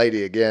talking to the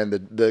lady again.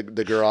 The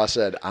girl, I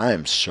said, I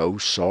am so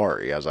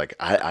sorry. I was like,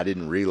 I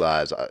didn't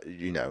realize,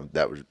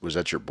 was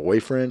that your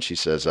boyfriend? She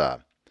says, I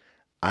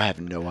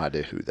have no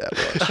idea who that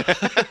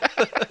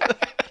was.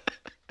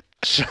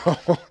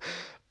 So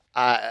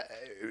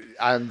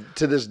I'm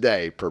to this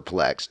day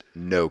perplexed.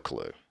 No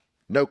clue.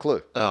 No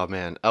clue. Oh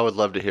man, I would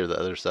love to hear the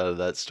other side of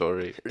that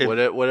story.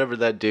 Whatever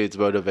that dude's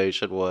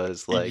motivation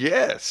was, like,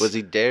 yes, was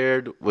he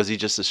dared? Was he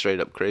just a straight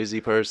up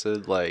crazy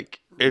person? Like,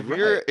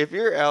 if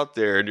you're out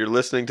there and you're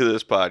listening to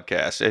this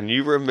podcast and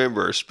you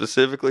remember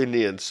specifically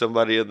kneeing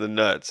somebody in the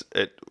nuts,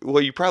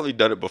 you probably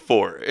done it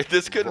before.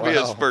 This couldn't be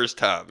his first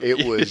time.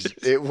 It was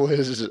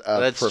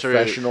a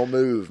professional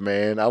move,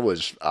 man.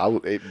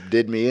 It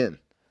did me in.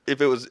 If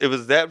it was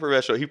that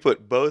professional, he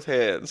put both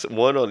hands,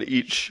 one on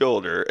each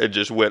shoulder, and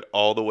just went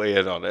all the way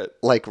in on it.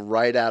 Like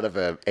right out of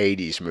an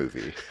 80s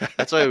movie.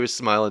 That's why he was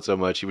smiling so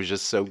much. He was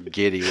just so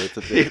giddy with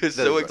the thing. He was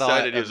so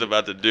excited he was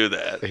about to do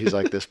that. He's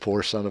like, this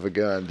poor son of a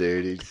gun,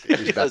 dude.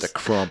 He's about to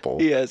crumple.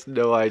 He has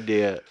no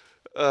idea.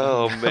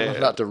 Oh, I'm man.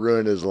 about to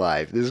ruin his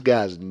life. This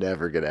guy's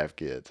never going to have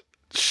kids.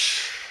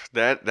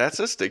 That's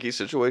a sticky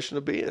situation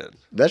to be in.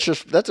 That's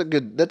a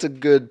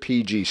good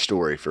PG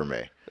story for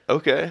me.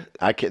 Okay.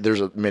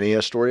 There's many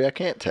a story I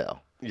can't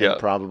tell. Yeah. I'm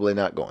probably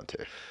not going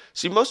to.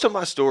 See, most of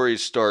my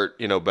stories start,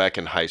 back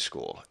in high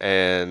school.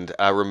 And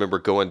I remember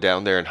going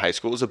down there in high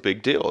school. It was a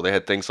big deal. They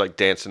had things like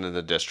Dancing in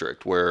the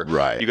District, where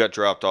Right. you got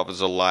dropped off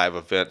as a live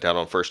event down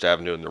on First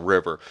Avenue in the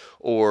river.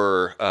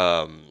 Or,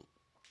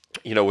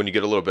 when you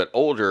get a little bit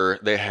older,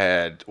 they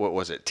had,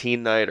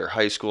 teen night or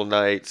high school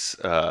nights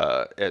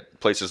at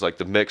places like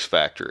the Mix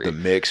Factory. The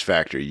Mix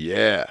Factory,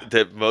 yeah.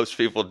 That most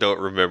people don't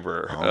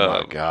remember. Oh,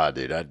 my God,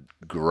 dude. I'd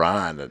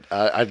grind.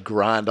 I'd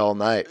grind all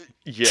night.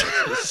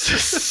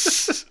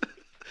 Yes.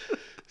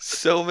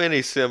 So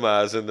many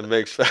semis in the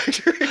Mix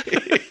Factory.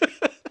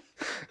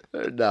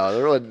 No,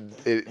 there wasn't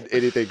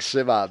anything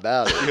semi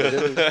about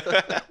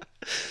it.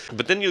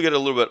 But then you get a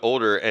little bit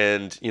older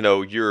and,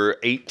 you're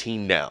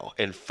 18 now.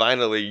 And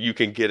finally you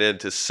can get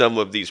into some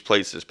of these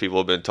places people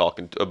have been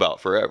talking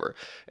about forever.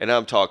 And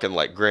I'm talking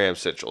like Graham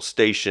Central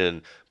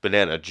Station,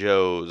 Banana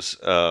Joe's,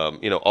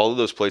 all of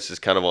those places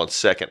kind of on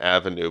 2nd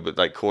Avenue, but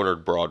like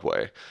cornered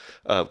Broadway.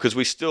 Because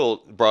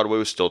Broadway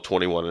was still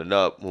 21 and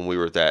up when we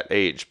were that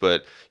age.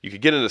 But you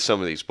could get into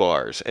some of these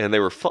bars and they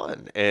were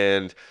fun.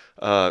 And,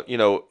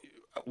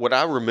 what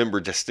I remember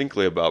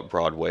distinctly about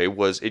Broadway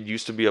was it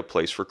used to be a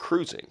place for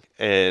cruising,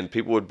 and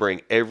people would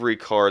bring every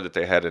car that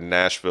they had in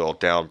Nashville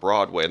down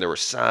Broadway, and there were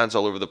signs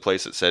all over the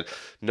place that said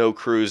no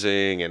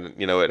cruising, and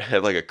it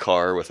had like a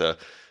car with a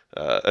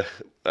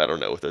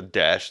with a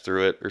dash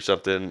through it or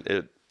something.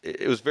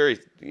 It was very,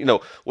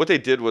 what they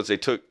did was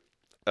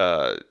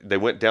they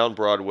went down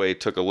Broadway,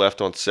 took a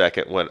left on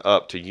 2nd, went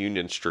up to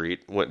Union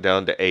Street, went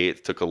down to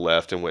 8th, took a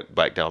left, and went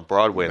back down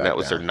Broadway, and that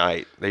was their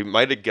night. They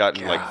might have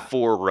gotten like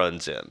 4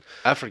 runs in.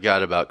 I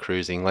forgot about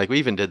cruising. Like, we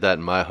even did that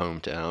in my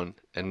hometown.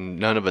 and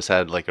none of us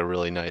had like a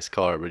really nice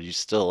car, but you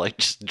still like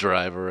just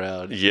drive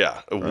around.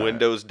 Yeah,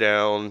 windows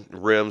down,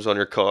 rims on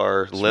your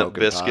car, Limp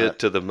Smoking Biscuit pot.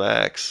 to the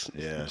max.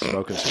 Yeah,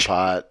 smoking some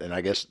pot, and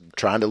I guess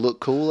trying to look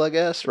cool. I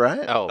guess,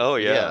 right? Oh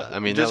yeah. I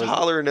mean, just that was,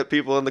 hollering at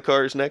people in the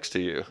cars next to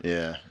you.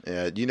 Yeah,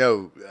 yeah. You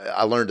know,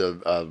 I learned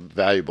a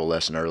valuable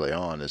lesson early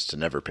on is to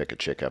never pick a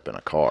chick up in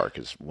a car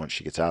because once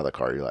she gets out of the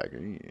car, you're like,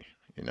 "Eh,"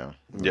 you know,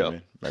 what Yeah. I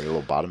mean? Maybe a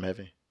little bottom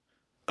heavy.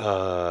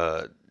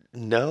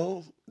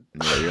 No.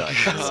 No, you're like,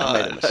 I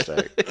made a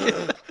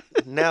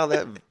mistake. Now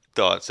that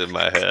thought's in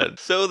my head.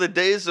 So the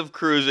days of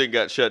cruising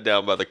got shut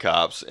down by the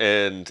cops,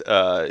 and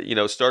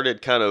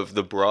started kind of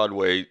the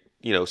Broadway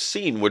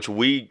scene, which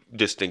we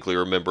distinctly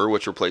remember,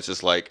 which were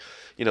places like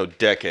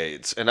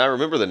Decades, and I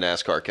remember the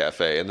NASCAR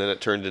Cafe, and then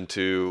it turned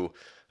into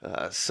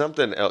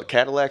something else.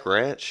 Cadillac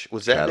Ranch,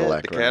 was that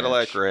Cadillac it? The Ranch.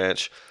 Cadillac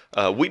Ranch.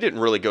 We didn't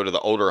really go to the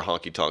older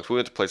honky tonks. We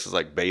went to places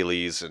like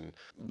Bailey's,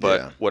 but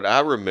Yeah. what I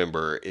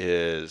remember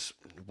is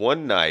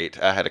one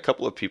night I had a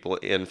couple of people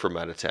in from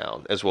out of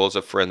town, as well as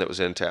a friend that was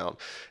in town,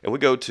 and we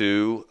go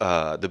to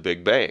the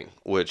Big Bang,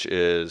 which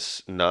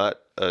is not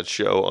a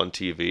show on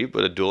TV,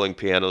 but a dueling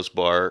piano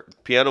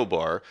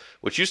bar,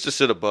 which used to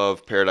sit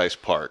above Paradise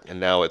Park, and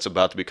now it's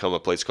about to become a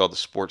place called the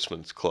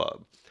Sportsman's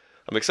Club.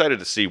 I'm excited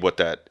to see what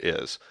that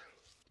is,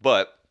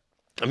 but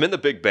I'm in the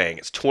Big Bang.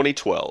 It's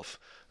 2012.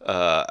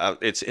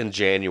 It's in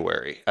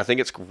January. I think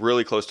it's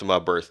really close to my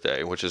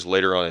birthday, which is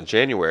later on in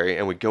January.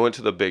 And we go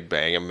into the Big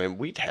Bang. I mean,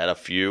 we'd had a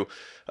few.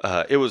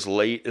 It was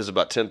late. It was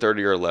about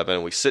 10:30 or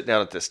 11. We sit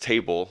down at this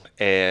table,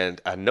 and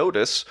I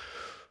notice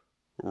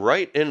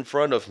right in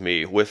front of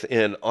me,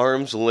 within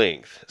arm's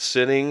length,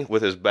 sitting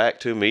with his back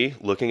to me,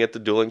 looking at the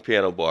dueling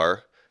piano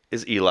bar,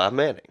 is Eli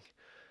Manning.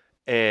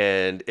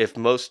 And if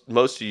most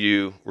of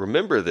you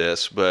remember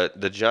this, but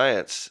the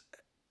Giants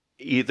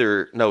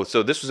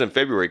so this was in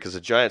February because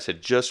the Giants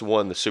had just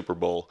won the Super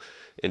Bowl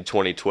in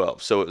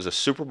 2012. So it was a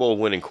Super Bowl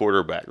winning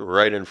quarterback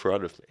right in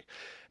front of me.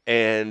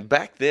 And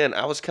back then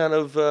I was kind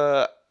of,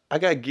 I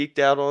got geeked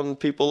out on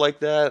people like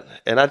that,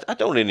 and I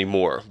don't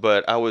anymore,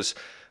 but I was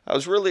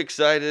really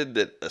excited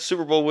that a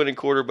Super Bowl winning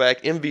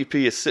quarterback,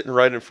 MVP, is sitting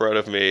right in front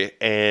of me,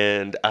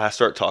 and I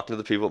start talking to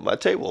the people at my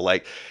table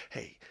like,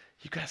 hey,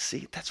 you guys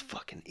see, that's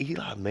fucking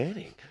Eli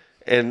Manning.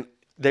 And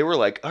they were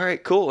like, all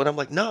right, cool. And I'm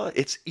like, no,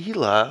 it's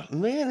Eli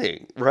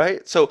Manning,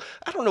 right? So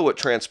I don't know what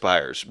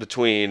transpires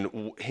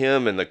between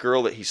him and the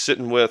girl that he's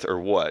sitting with or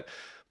what,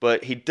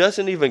 but he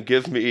doesn't even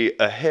give me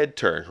a head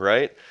turn,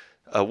 right?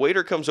 A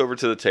waiter comes over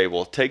to the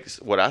table,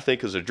 takes what I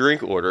think is a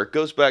drink order,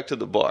 goes back to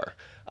the bar.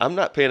 I'm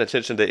not paying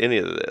attention to any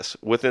of this.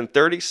 Within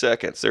 30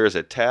 seconds, there is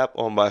a tap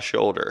on my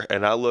shoulder,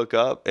 and I look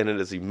up, and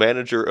it is the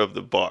manager of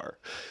the bar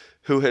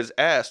who has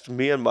asked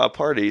me and my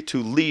party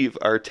to leave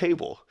our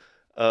table.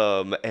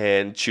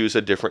 And choose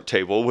a different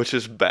table, which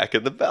is back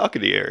in the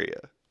balcony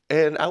area.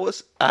 And I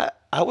was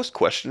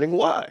questioning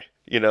why,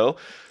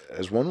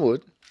 As one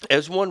would.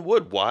 as one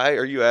would. Why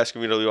are you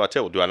asking me to leave my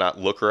table? Do I not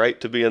look right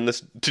to be in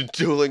this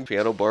dueling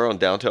piano bar on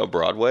downtown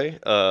Broadway?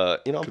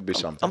 Could be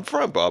something. I'm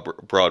from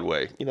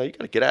Broadway. You got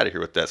to get out of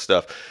here with that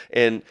stuff.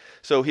 And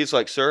so he's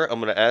like, sir, I'm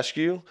going to ask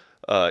you,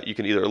 you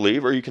can either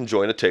leave or you can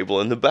join a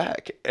table in the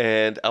back.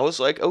 And I was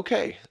like,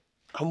 okay.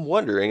 I'm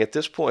wondering at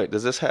this point,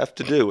 does this have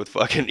to do with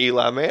fucking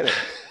Eli Manning,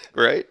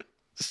 right?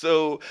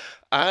 So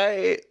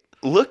I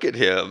look at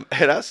him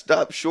and I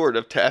stop short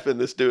of tapping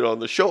this dude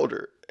on the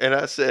shoulder. And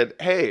I said,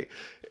 hey,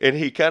 and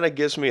he kind of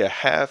gives me a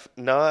half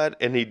nod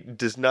and he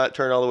does not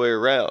turn all the way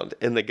around.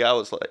 And the guy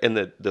was like, and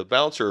the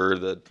bouncer or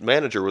the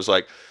manager was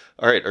like,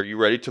 all right, are you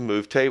ready to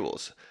move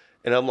tables?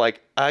 And I'm like,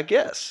 I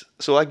guess.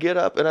 So I get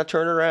up and I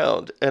turn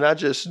around and I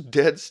just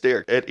dead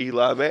stare at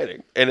Eli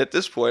Manning. And at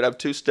this point, I'm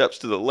 2 steps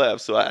to the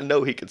left, so I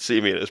know he can see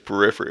me in his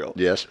peripheral.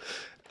 Yes.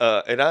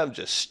 And I'm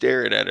just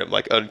staring at him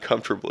like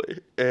uncomfortably.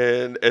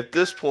 And at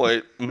this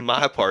point,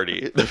 my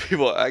party, the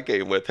people I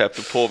came with, have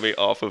to pull me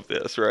off of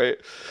this, right?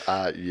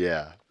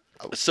 Yeah.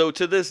 So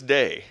to this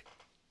day,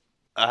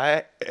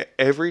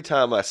 every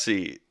time I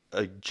see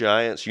a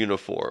Giants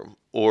uniform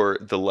or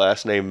the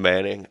last name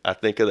Manning, I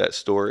think of that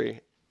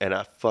story. And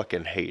I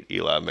fucking hate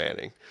Eli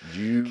Manning.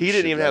 He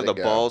didn't even have the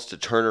balls to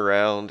turn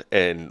around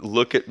and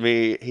look at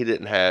me. He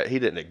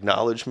didn't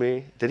acknowledge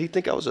me. Did he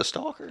think I was a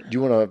stalker? Do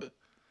you want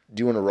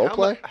to role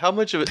play? How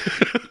much of it?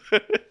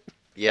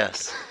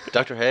 Yes.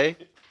 Dr. Hay?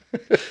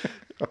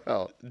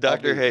 Well,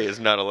 Dr. Hay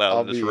is not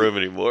allowed in this room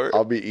anymore.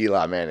 I'll be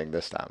Eli Manning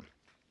this time.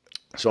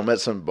 So I'm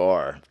at some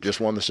bar, just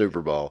won the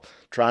Super Bowl,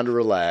 trying to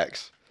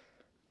relax.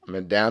 I'm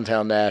in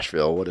downtown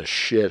Nashville. What a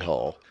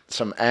shithole.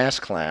 Some ass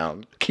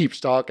clown keeps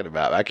talking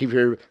about it. I keep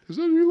hearing, is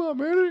that Eli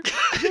Manning?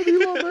 Is that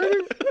Eli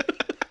Manning?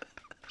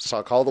 So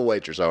I call the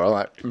waitress over. I'm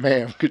like,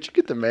 ma'am, could you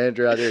get the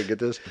manager out here and get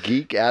this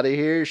geek out of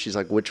here? She's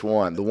like, which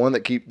one? The one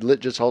that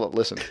just hold up,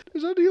 listen.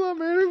 Is that Eli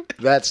Manning?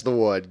 That's the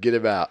one. Get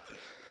him out.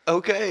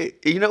 Okay,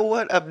 you know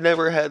what? I've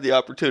never had the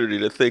opportunity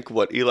to think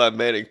what Eli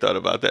Manning thought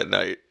about that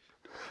night.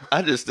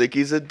 I just think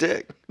he's a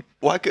dick.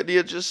 Why couldn't he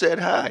have just said,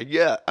 hi,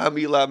 yeah, I'm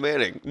Eli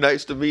Manning.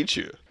 Nice to meet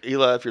you.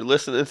 Eli, if you're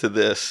listening to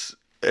this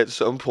at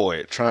some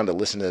point. Trying to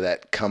listen to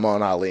that Come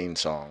On Eileen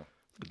song.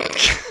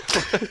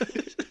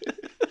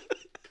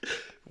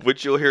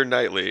 which you'll hear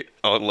nightly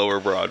on Lower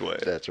Broadway.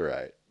 That's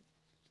right.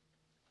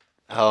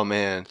 Oh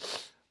man,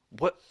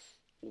 what?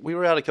 We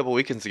were out a couple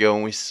weekends ago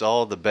and we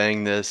saw the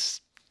Bang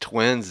This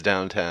twins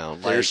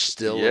downtown. They're Like,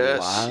 still Yes,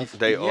 alive.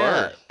 they yeah,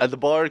 are. at the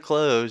bar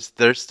closed.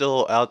 They're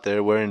still out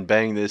there wearing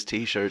Bang This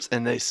t-shirts,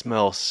 and they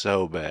smell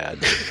so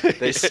bad.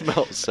 They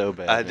smell so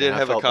bad. I man. did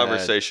have a felt bad.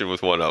 conversation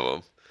with one of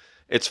them.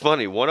 It's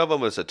funny. One of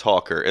them is a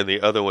talker, and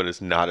the other one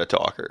is not a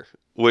talker.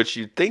 Which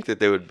you'd think that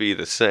they would be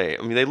the same.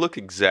 I mean, they look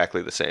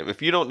exactly the same.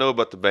 If you don't know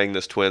about the Bang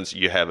This twins,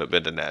 you haven't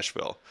been to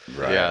Nashville.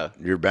 Right. Yeah.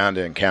 You're bound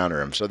to encounter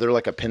them. So they're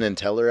like a Penn and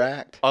Teller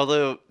act.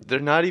 Although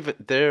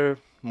they're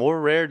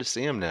more rare to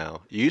see them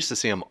now. You used to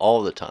see them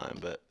all the time,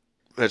 but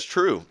That's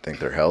true. Think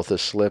their health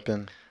is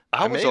slipping.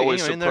 I was Maybe,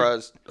 always I mean, they're-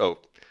 surprised. Oh,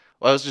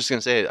 well, I was just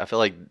gonna say, I feel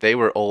like they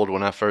were old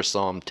when I first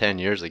saw them 10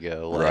 years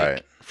ago. Like,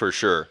 Right. for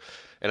sure.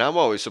 And I'm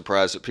always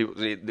surprised that people,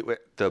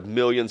 the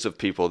millions of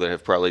people that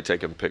have probably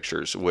taken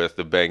pictures with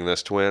the Bang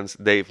This twins,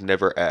 they've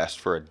never asked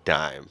for a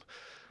dime.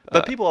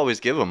 But people always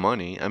give them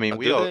money. I mean,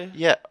 do they?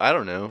 yeah, I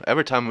don't know.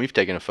 Every time we've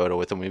taken a photo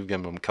with them, we've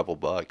given them a couple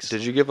bucks.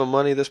 Did you give them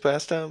money this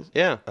past time?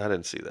 Yeah. I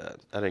didn't see that.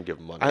 I didn't give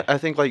them money. I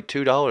think like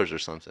 $2 or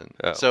something.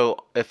 Oh. So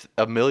if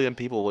a million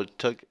people would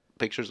took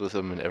pictures with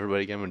them and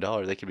everybody gave them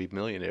 $1, they could be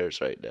millionaires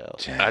right now.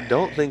 I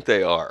don't think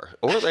they are,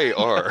 or they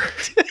are.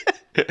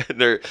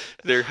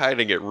 they're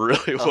hiding it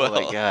really well.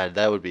 Oh my God,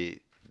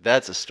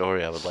 that's a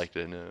story I would like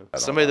to know.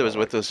 Somebody that was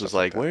with us was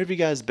like, "Where have you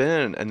guys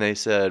been?" And they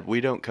said,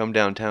 "We don't come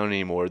downtown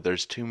anymore.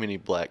 There's too many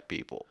black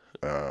people."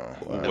 Oh,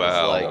 And it was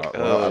Wow. like,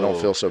 well, I don't oh.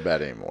 feel so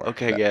bad anymore.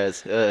 Okay, That-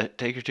 guys,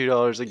 take your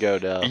 $2 and go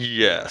now.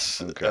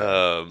 Yes.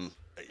 Okay.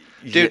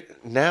 Dude,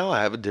 now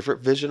I have a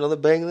different vision of the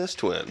Bang This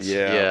twins.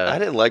 Yeah. I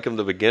didn't like them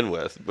to begin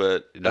with,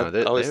 but No,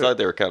 I always thought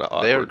they were kind of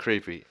awkward. They were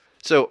creepy.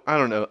 So I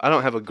don't know. I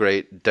don't have a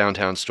great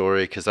downtown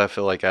story because I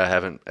feel like I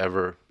haven't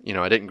ever.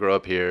 I didn't grow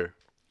up here.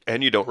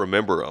 And you don't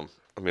remember them.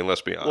 I mean,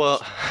 let's be honest.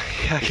 Well,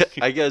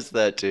 I guess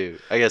that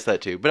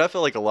too. But I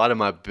feel like a lot of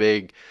my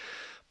big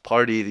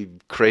party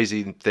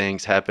crazy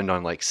things happened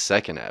on like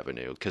 2nd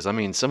Avenue because I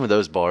mean some of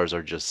those bars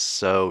are just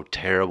so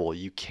terrible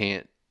you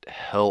can't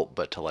help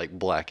but to like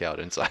black out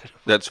inside.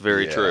 that's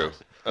very Yeah. true.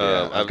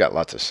 Yeah, I've got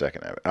lots of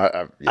Second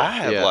Avenue. I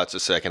have Yeah. lots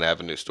of 2nd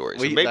Avenue stories.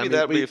 We- So maybe I mean,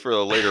 that'll be we- for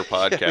a later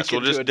podcast. we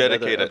We'll can just do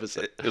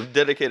another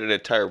dedicate an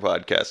entire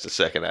podcast to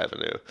 2nd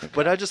Avenue.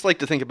 But I just like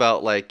to think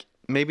about like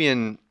maybe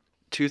in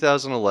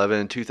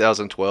 2011,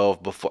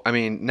 2012, before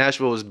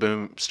Nashville was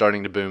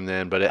starting to boom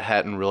then, but it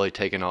hadn't really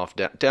taken off.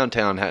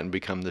 Downtown hadn't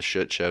become the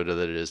shit show that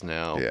it is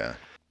now. Yeah.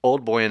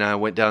 Old boy and I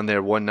went down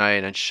there one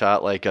night and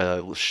shot like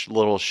a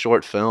little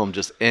short film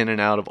just in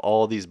and out of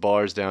all these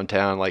bars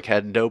downtown. Like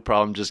had no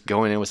problem just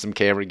going in with some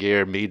camera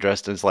gear, me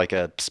dressed as like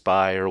a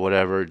spy or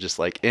whatever, just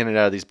like in and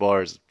out of these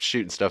bars,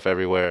 shooting stuff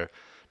everywhere.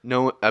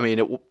 No,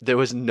 there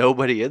was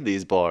nobody in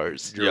these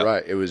bars. You're Yeah.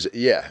 right. It was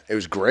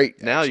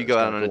great. Now actually. you go It's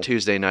out kinda on a cool.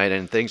 Tuesday night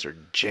and things are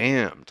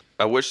jammed.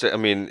 I wish that,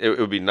 it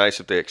would be nice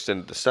if they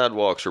extended the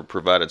sidewalks or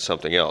provided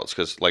something else.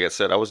 Because, like I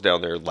said, I was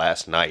down there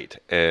last night,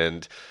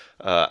 and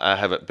I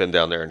haven't been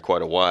down there in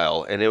quite a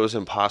while, and it was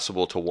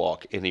impossible to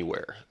walk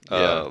anywhere.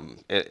 Yeah.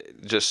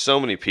 Just so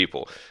many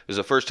people. It was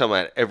the first time I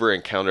had ever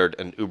encountered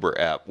an Uber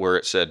app where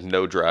it said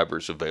no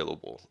drivers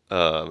available.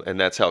 And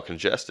that's how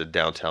congested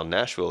downtown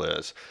Nashville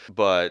is.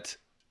 But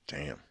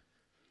Damn.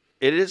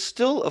 it is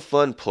still a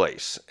fun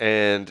place.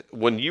 And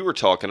when you were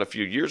talking a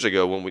few years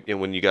ago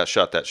when you got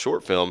shot that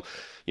short film,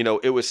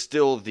 it was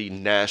still the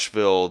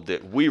Nashville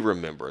that we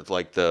remembered,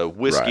 like the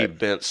Whiskey Right.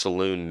 Bent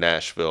Saloon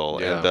Nashville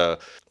Yeah. and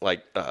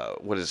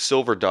the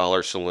Silver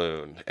Dollar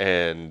Saloon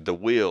and the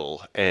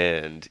Wheel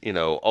and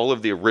all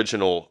of the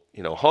original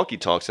honky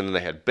tonks, and then they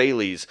had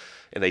Bailey's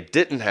and they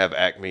didn't have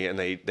Acme and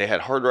they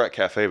had Hard Rock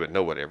Cafe, but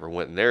nobody ever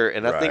went in there.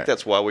 And I think Right.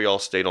 that's why we all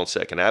stayed on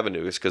 2nd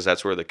Avenue, is because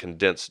that's where the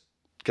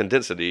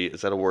condensity,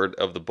 is that a word,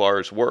 of the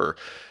bars were.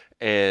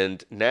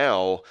 And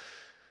now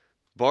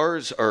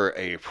bars are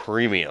a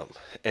premium,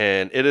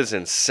 and it is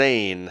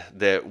insane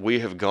that we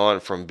have gone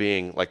from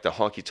being like the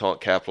honky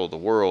tonk capital of the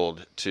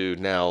world to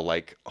now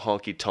like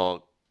honky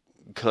tonk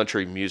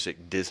country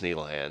music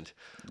Disneyland.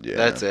 Yeah.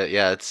 That's it.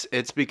 Yeah,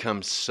 it's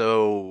become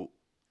so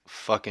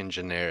fucking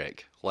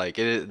generic. Like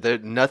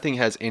nothing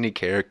has any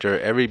character.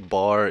 Every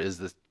bar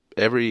is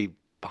every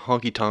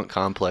honky tonk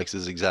complex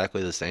is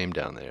exactly the same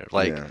down there.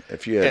 Like Yeah.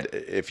 If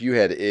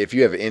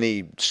you have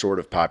any sort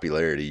of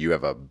popularity, you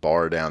have a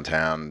bar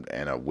downtown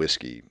and a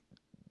whiskey.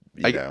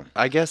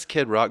 I guess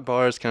Kid Rock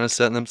bars kind of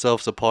setting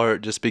themselves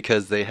apart just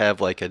because they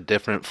have like a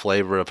different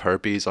flavor of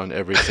herpes on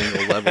every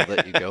single level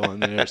that you go on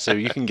there, so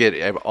you can get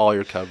all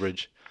your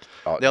coverage.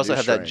 They also new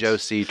have that strains. Joe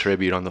C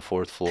tribute on the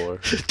 4th floor.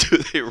 Do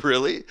they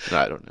really?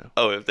 I don't know.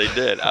 Oh, if they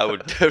did, I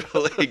would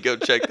definitely go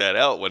check that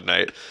out one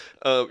night.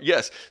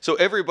 Yes. So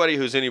everybody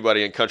who's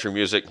anybody in country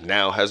music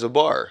now has a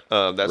bar.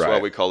 That's why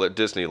Right. we call it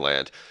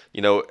Disneyland.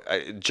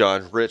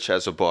 John Rich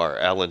has a bar.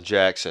 Alan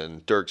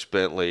Jackson, Dierks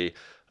Bentley,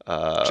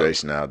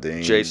 Jason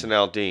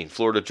Aldean.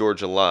 Florida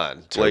Georgia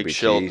Line, Blake Toby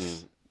Shelton.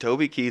 Keith.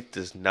 Toby Keith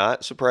does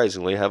not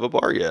surprisingly have a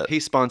bar yet.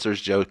 He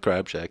sponsors Joe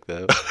Crabshack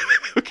though.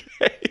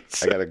 Okay.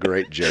 I got a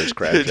great Joe's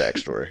Crab Shack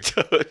story.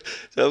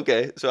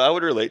 Okay, so I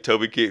would relate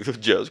Toby Keith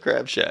with Joe's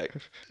Crab Shack.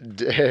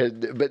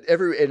 But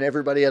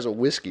everybody has a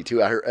whiskey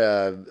too. I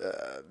heard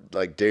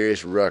like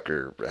Darius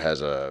Rucker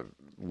has a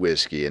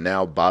whiskey, and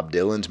now Bob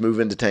Dylan's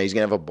moving to town. He's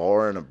gonna have a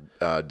bar and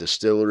a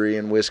distillery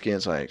and whiskey. And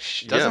it's like,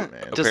 shit, Does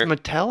man.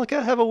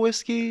 Metallica have a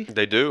whiskey?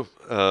 They do.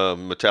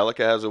 Metallica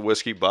has a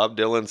whiskey. Bob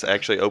Dylan's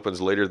actually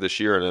opens later this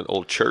year in an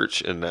old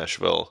church in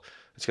Nashville.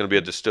 It's going to be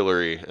a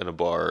distillery and a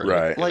bar.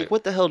 Right. Like,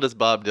 what the hell does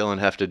Bob Dylan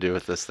have to do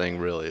with this thing,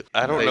 really?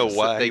 I don't know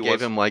why They he gave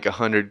wants- him like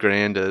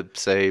 $100,000 to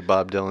say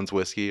Bob Dylan's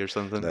whiskey or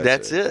something.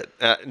 That's it.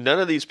 None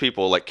of these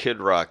people, like Kid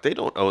Rock, they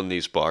don't own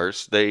these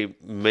bars. They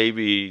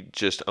maybe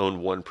just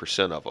own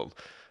 1% of them.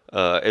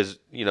 As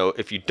you know,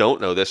 if you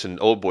don't know this,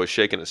 and old boy's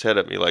shaking his head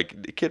at me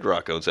like, Kid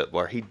Rock owns that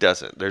bar. He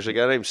doesn't. There's a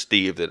guy named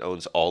Steve that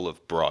owns all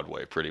of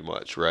Broadway, pretty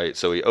much, right?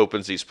 So he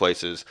opens these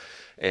places,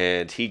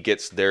 and he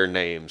gets their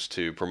names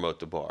to promote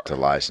the bar. To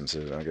license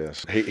it, I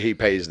guess. He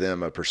pays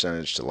them a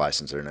percentage to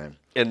license their name.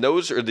 And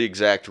those are the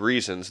exact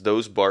reasons,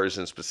 those bars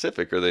in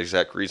specific are the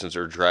exact reasons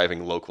are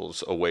driving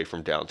locals away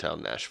from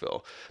downtown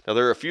Nashville. Now,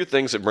 there are a few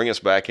things that bring us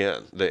back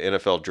in. The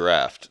NFL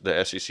draft,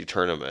 the SEC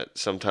tournament,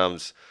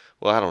 sometimes...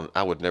 Well,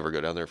 I would never go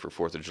down there for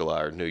 4th of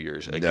July or New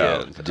Year's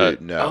again. No,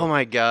 dude, no. Oh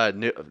my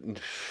God.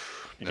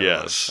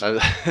 Yes.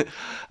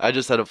 I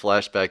just had a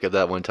flashback of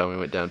that one time we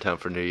went downtown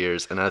for New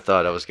Year's, and I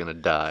thought I was going to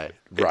die.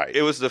 Right.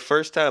 It was the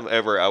first time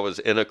ever I was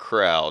in a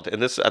crowd,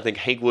 and this, I think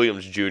Hank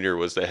Williams Jr.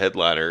 was the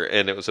headliner,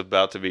 and it was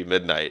about to be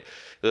midnight.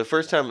 The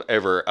first time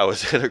ever I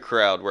was in a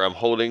crowd where I'm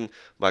holding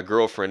my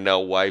girlfriend, now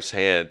wife's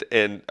hand,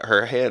 and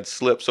her hand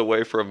slips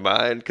away from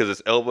mine because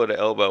it's elbow to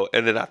elbow,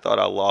 and then I thought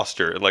I lost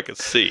her in like a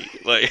sea.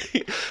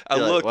 Like, I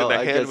You're like, looked, well, and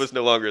the I hand guess- was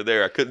no longer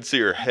there. I couldn't see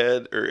her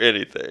head or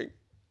anything.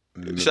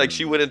 It's like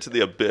she went into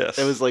the abyss.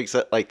 It was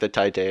like the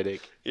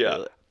Titanic.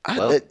 Yeah.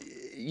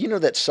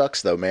 That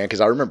sucks though, man. Because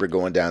I remember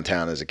going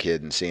downtown as a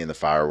kid and seeing the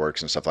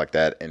fireworks and stuff like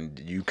that. And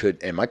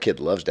and my kid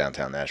loves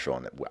downtown Nashville,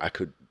 and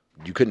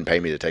you couldn't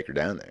pay me to take her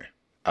down there.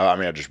 I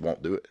mean, I just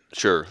won't do it.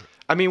 Sure.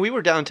 I mean, we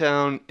were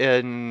downtown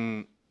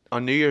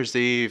on New Year's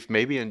Eve,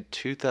 maybe in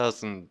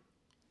 2000,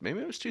 maybe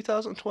it was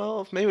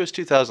 2012, maybe it was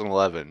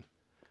 2011.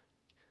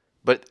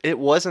 But it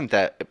wasn't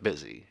that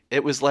busy.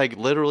 It was like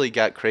literally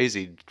got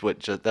crazy.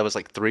 That was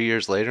like 3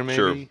 years later, maybe.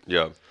 Sure.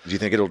 Yeah. Do you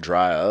think it'll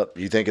dry up?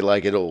 Do you think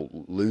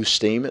it'll lose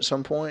steam at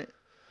some point?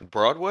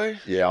 Broadway?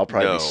 Yeah, I'll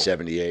probably No. be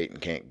 78 and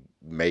can't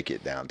make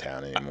it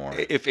downtown anymore.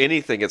 If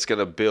anything, it's going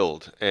to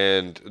build,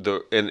 and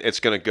it's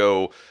going to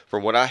go.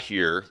 From what I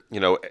hear,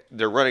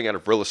 they're running out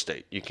of real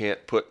estate. You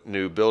can't put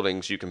new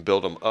buildings. You can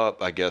build them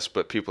up, I guess,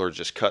 but people are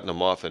just cutting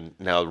them off. And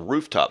now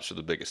rooftops are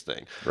the biggest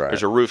thing. Right.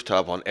 There's a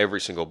rooftop on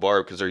every single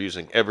bar because they're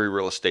using every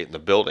real estate in the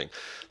building.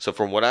 So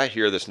from what I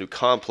hear, this new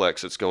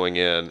complex that's going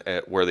in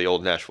at where the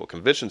old Nashville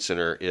Convention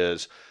Center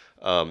is.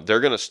 They're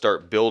going to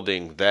start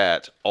building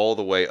that all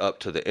the way up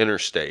to the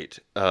interstate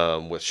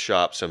with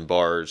shops and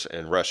bars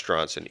and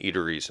restaurants and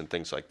eateries and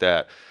things like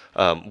that,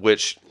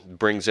 which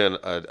brings in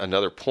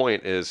another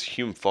point is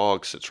Hume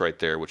Fogg sits right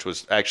there, which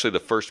was actually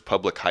the first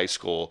public high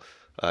school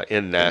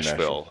in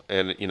Nashville.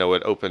 And,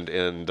 it opened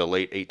in the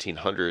late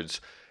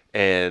 1800s,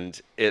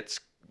 and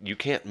you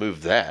can't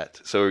move that.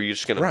 So are you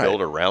just going to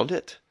build around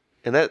it?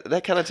 And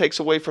that kind of takes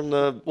away from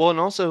the... Well, and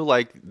also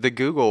like the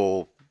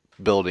Google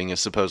building is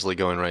supposedly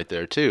going right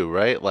there too,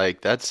 right? Like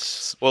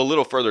that's Well, a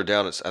little further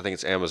down, I think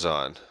it's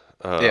Amazon.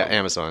 yeah,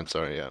 Amazon.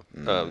 Sorry,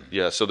 yeah.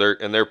 Yeah, so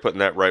they're putting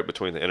that right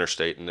between the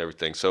interstate and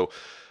everything. So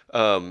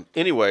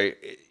anyway,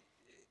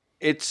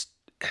 it's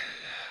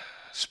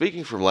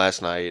speaking from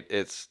last night,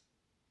 it's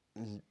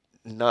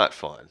not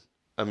fun.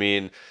 I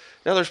mean,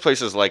 now there's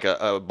places like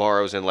a bar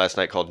I was in last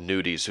night called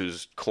Nudies,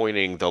 who's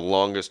coining the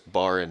longest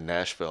bar in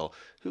Nashville.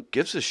 Who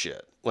gives a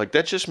shit? Like,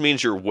 that just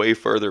means you're way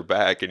further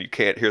back and you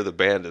can't hear the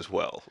band as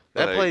well.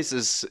 That Like, place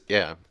is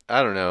I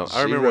don't know.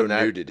 I remember Zero when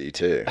that nudity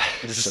too.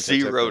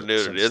 Zero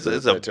nudity.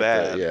 It's a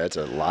bad. Yeah, it's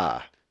a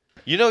lie.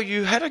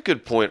 You had a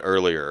good point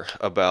earlier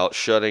about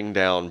shutting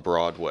down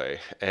Broadway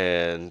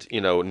and,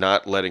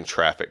 not letting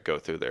traffic go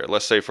through there.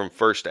 Let's say from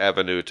 1st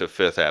Avenue to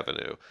 5th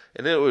Avenue.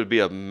 And then it would be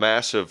a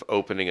massive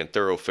opening and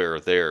thoroughfare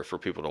there for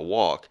people to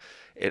walk.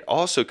 It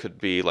also could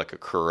be like a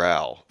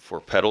corral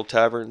for pedal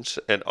taverns,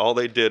 and all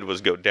they did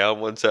was go down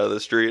one side of the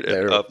street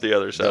and up the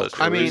other side of the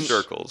street. I mean, in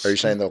circles. Are you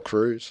saying they'll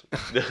cruise?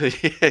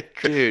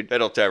 Dude.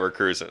 Pedal tavern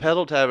cruising.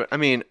 Pedal Tavern. I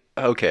mean,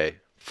 okay,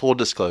 full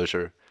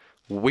disclosure.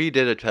 We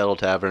did a Pedal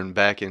Tavern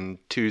back in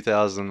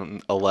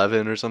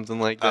 2011 or something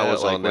like that. I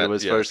was like on when that, it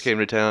was yes. first came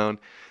to town.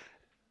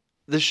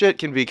 The shit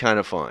can be kind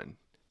of fun,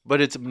 but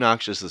it's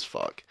obnoxious as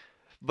fuck.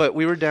 But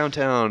we were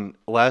downtown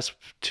last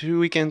 2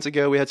 weekends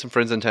ago. We had some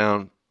friends in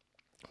town.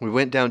 We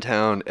went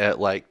downtown at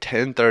like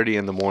 10:30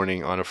 in the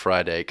morning on a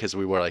Friday because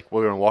we were like,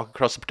 we're going to walk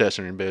across the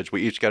pedestrian bridge.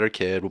 We each got our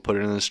kid. We'll put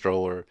it in the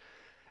stroller.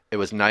 It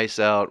was nice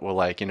out. We're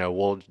like,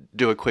 we'll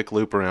do a quick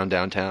loop around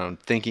downtown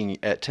thinking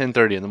at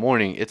 10:30 in the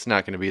morning, it's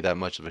not going to be that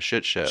much of a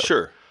shit show.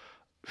 Sure.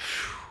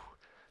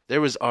 there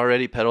was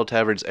already pedal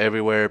taverns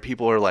everywhere.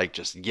 People were like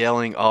just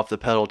yelling off the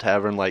pedal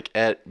tavern like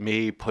at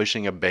me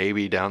pushing a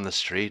baby down the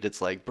street.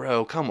 It's like,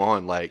 bro, come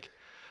on, like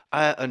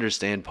I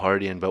understand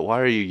partying, but why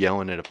are you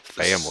yelling at a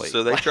family?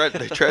 So they tried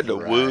to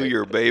woo Right.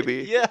 your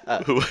baby. Yeah.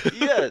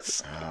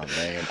 Yes. Oh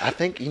man, I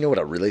think you know what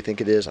I really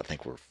think it is. I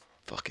think we're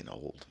fucking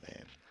old,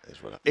 man.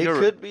 Is what It You're-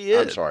 could be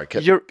it. I'm sorry.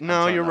 You're I'm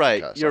no, trying you're not to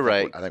right. cuss. You're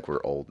right. I think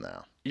we're old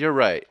now. You're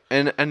right.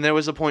 And there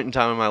was a point in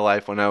time in my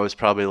life when I was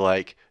probably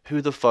like,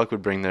 who the fuck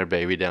would bring their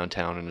baby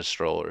downtown in a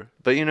stroller?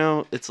 But you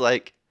know, it's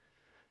like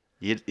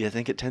you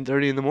think at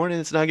 10:30 in the morning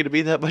it's not going to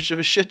be that much of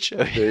a shit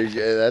show.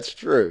 Yeah, that's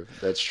true.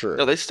 That's true.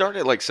 No, they start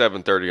at like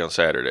 7:30 on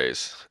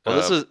Saturdays.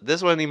 Well,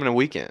 this wasn't even a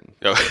weekend.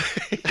 No,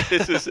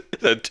 this is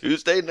a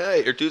Tuesday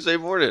night or Tuesday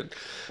morning.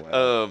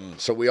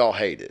 So we all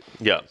hate it.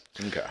 Yeah.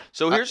 Okay.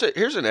 So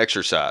here's an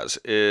exercise: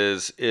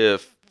 is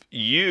if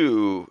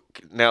you,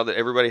 now that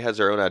everybody has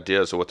their own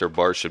ideas of what their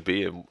bar should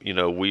be, and you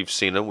know we've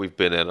seen them, we've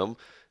been in them.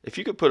 If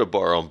you could put a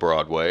bar on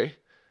Broadway,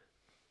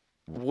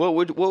 what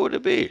would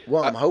it be?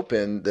 Well, I'm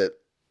hoping that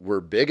we're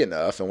big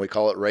enough and we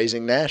call it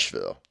Raising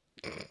Nashville.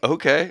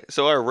 Okay,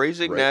 so our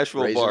Raising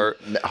Nashville Raising bar,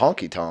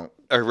 Honky Tonk.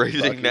 our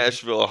Raising Bucky.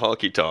 Nashville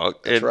honky tonk.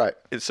 That's right.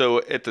 And so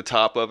at the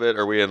top of it,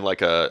 are we in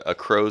like a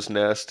crow's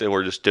nest and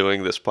we're just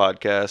doing this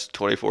podcast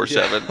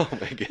 24/7? Oh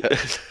my god.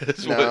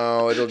 That's what-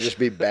 No, it'll just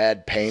be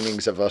bad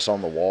paintings of us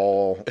on the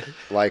wall,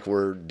 like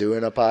we're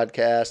doing a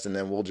podcast, and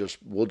then we'll just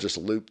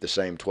loop the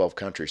same 12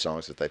 country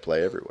songs that they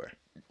play everywhere.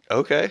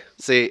 Okay,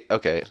 See,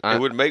 okay.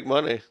 it would make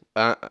money.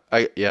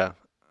 Yeah.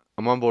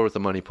 I'm on board with the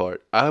money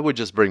part. I would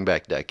just bring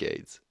back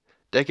Decades.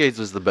 Decades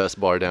was the best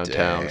bar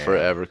downtown Damn.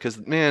 forever. Because,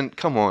 man,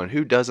 come on.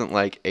 Who doesn't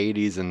like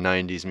 80s and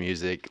 90s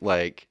music?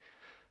 Like,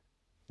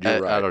 You're I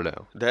right. don't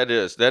know. That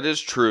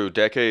is true.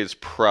 Decades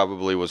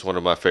probably was one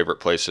of my favorite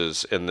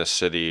places in this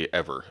city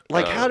ever.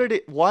 Like,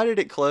 why did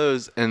it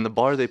close? And the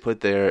bar they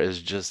put there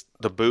is just,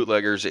 the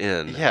Bootleggers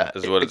Inn? yeah.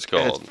 is what it's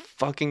called. It's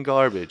fucking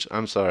garbage.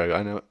 I'm sorry.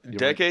 I know you're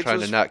Decades trying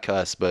was- to not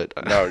cuss, but.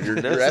 No, you're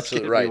This absolutely is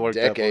getting me right. worked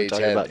up when we're Decades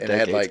talking had, about and had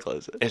Decades like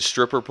closing. And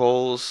stripper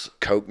poles.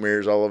 Coke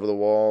mirrors all over the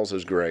walls. It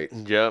was great.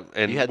 Yep.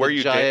 And You had where the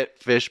you giant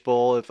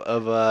fishbowl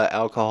of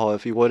alcohol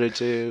if you wanted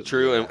to.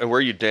 True, and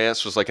where you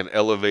danced was like an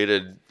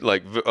elevated,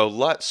 like a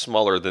lot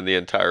smaller than the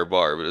entire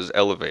bar, but it was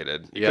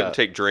elevated. You Yeah. couldn't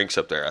take drinks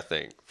up there, I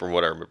think, from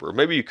what I remember.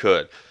 Maybe you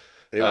could.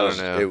 It I was,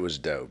 don't know. It was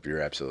dope.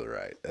 You're absolutely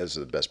right. That's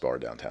the best bar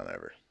downtown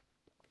ever.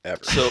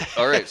 Ever. So,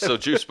 all right, so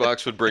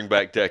Juicebox would bring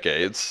back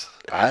Decades.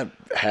 I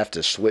have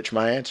to switch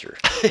my answer.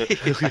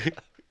 I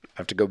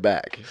have to go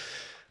back.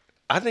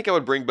 I think I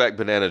would bring back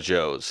Banana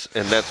Joe's,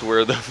 and that's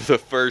where the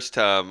first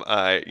time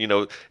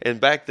and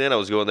back then I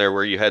was going there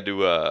where you had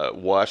to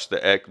wash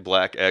the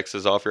black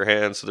X's off your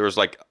hands. So there was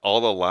like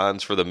all the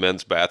lines for the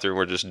men's bathroom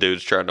were just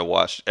dudes trying to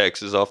wash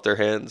X's off their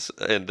hands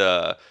and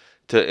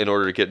in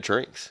order to get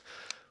drinks.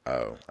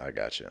 Oh, I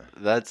got you.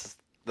 That's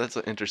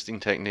an interesting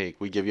technique.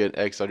 We give you an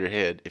X on your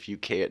head if you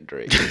can't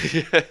drink.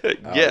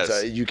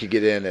 Yes, You could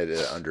get in at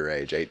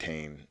underage,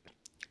 18.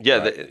 yeah,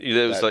 right.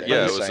 it was like That-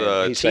 yeah, he's it was saying-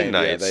 teen he's saying,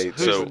 yeah, nights. they-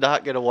 Who's So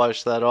not gonna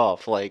wash that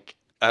off? Like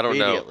I don't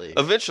know. immediately?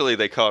 Eventually,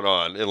 they caught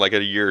on, and like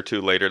a year or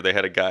two later, they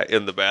had a guy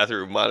in the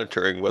bathroom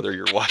monitoring whether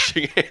you're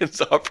washing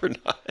hands off or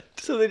not.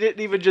 So they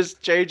didn't even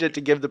just change it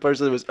to give the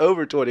person that was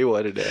over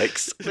 21 an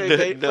X.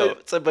 They No.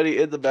 put somebody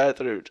in the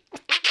bathroom.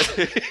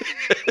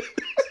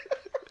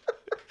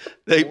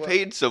 They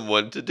paid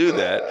someone to do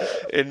that,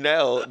 and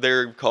now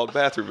they're called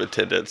bathroom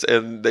attendants,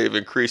 and they've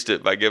increased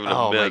it by giving them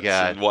Oh, my mints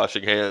God. and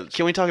washing hands.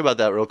 Can we talk about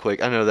that real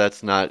quick? I know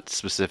that's not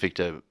specific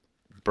to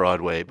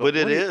Broadway, But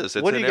it what do you- is.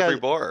 It's what do in you every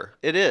guys- bar.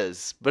 It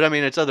is, but I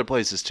mean, it's other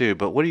places too.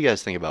 But what do you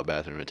guys think about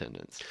bathroom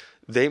attendants?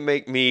 They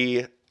make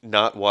me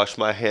not wash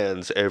my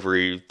hands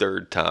every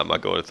third time I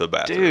go into the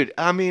bathroom. Dude,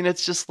 I mean,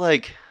 it's just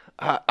like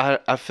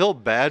I feel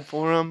bad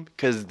for them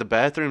because the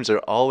bathrooms are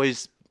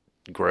always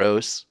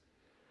gross.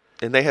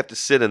 And they have to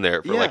sit in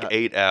there for like Yeah.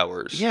 8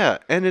 hours. Yeah,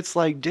 and it's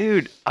like,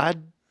 dude, I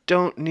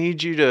don't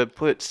need you to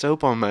put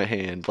soap on my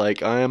hand.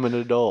 Like I am an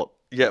adult.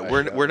 Yeah,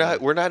 we're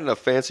not in a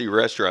fancy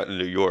restaurant in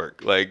New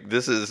York. Like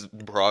this is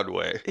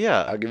Broadway.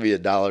 Yeah. I'll give you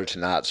 $1 to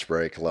not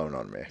spray cologne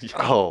on me.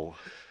 Oh,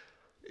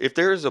 If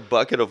there's a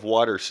bucket of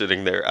water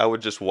sitting there, I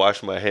would just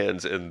wash my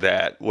hands in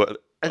that.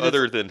 And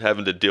Other than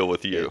having to deal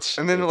with you. It's-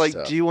 and then they're it's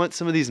like, tough. do you want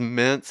some of these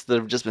mints that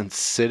have just been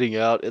sitting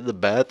out in the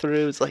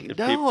bathroom? It's like,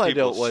 no, I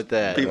don't want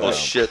that. People's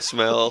shit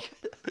smell.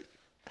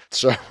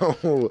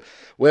 So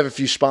we have a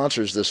few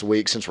sponsors this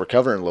week since we're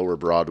covering Lower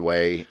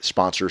Broadway,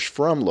 sponsors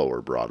from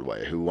Lower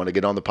Broadway who want to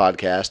get on the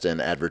podcast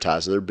and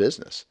advertise their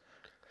business.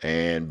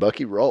 And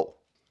Bucky, roll.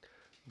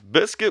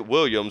 Biscuit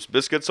Williams,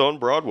 Biscuits on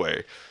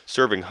Broadway,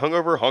 serving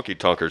hungover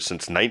honky-tonkers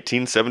since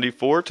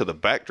 1974 to the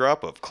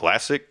backdrop of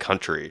classic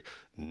country.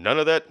 None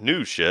of that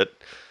new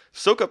shit.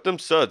 Soak up them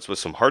suds with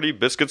some hearty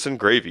biscuits and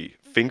gravy,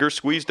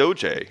 finger-squeezed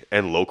OJ,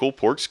 and local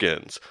pork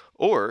skins.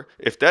 Or,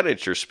 if that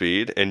ain't your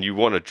speed and you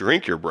want to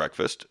drink your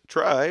breakfast,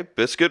 try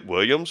Biscuit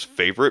Williams'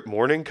 favorite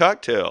morning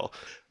cocktail.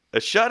 A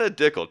shot of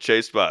Dickel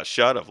chased by a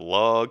shot of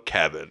Log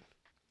Cabin.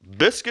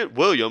 Biscuit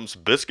Williams,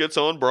 Biscuits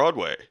on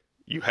Broadway.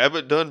 You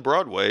haven't done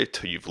Broadway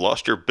till you've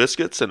lost your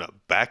biscuits in a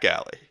back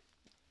alley.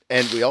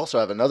 And we also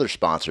have another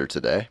sponsor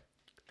today.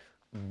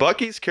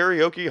 Bucky's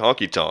Karaoke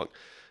Honky Tonk.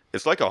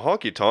 It's like a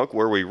honky tonk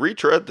where we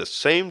retread the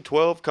same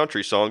 12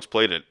 country songs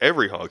played at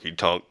every honky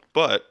tonk,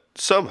 but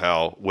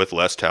somehow with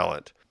less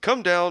talent.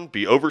 Come down,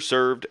 be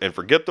overserved, and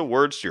forget the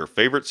words to your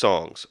favorite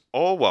songs,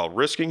 all while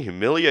risking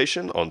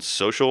humiliation on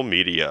social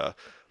media.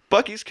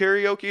 Bucky's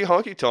Karaoke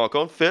Honky Tonk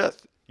on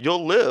 5th.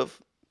 You'll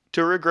live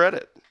to regret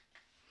it.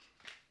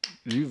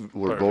 You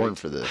were born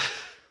for this.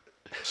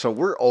 So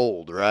we're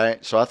old,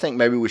 right? So I think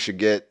maybe we should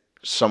get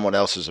someone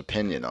else's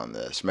opinion on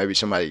this. Maybe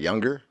somebody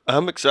younger.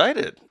 I'm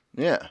excited.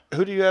 Yeah.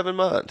 Who do you have in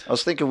mind? I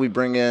was thinking we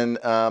bring in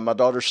my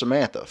daughter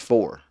Samantha,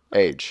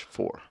 age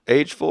 4.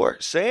 Age 4.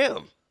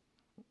 Sam.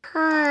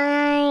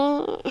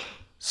 Hi.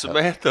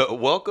 Samantha,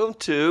 welcome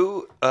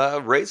to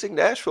Raising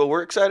Nashville.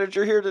 We're excited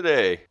you're here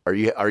today. Are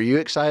you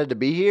excited to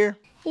be here?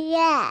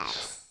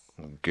 Yes.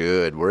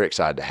 Good. We're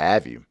excited to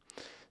have you.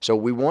 So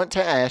we want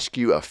to ask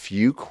you a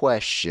few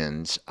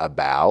questions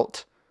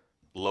about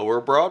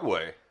Lower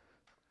Broadway.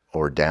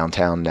 or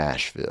downtown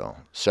Nashville.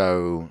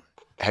 So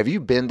have you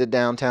been to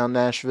downtown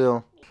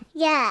Nashville?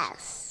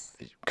 Yes.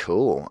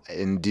 Cool.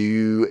 And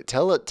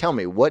tell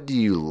me, what do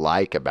you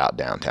like about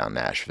downtown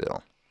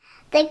Nashville?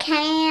 The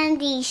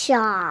candy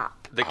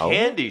shop. The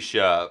candy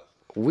shop.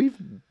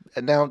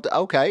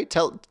 Okay.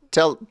 Tell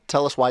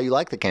us why you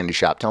like the candy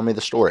shop. Tell me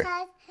the story.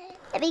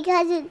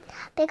 Because it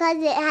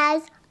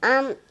has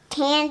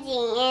candy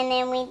in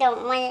it, and we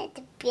don't want it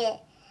to be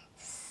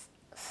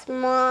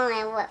small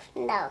and with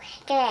no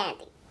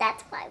candy.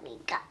 That's why we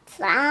got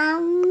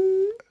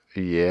some.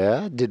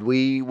 Yeah.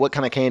 What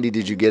kind of candy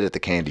did you get at the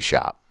candy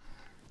shop?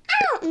 I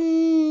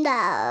don't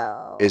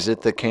know. Is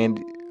it the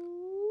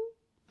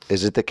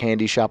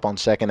candy shop on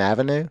 2nd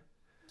Avenue?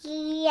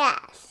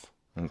 Yes.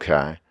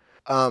 Okay.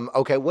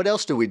 Okay, what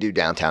else do we do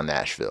downtown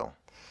Nashville?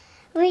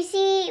 We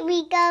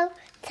go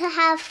to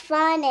have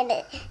fun in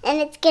it, and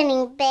it's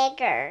getting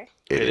bigger.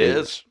 It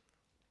is.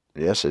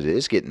 Yes, it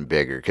is getting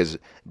bigger because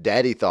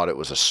Daddy thought it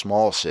was a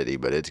small city,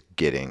 but it's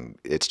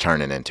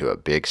turning into a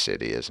big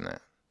city, isn't it?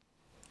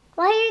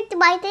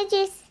 Why did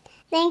you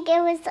think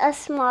it was a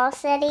small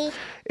city?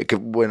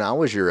 When I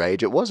was your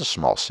age, it was a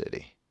small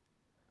city.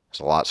 It's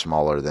a lot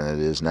smaller than it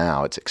is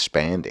now. It's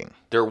expanding.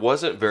 There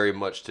wasn't very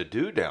much to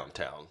do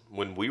downtown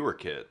when we were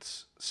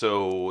kids.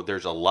 So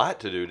there's a lot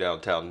to do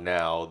downtown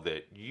now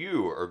that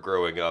you are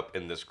growing up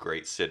in this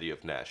great city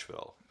of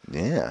Nashville.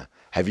 Yeah.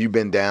 Have you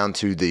been down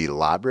to the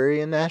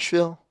library in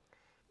Nashville?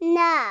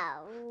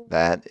 No.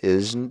 That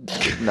is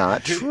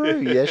not true.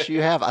 Yes,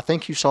 you have. I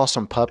think you saw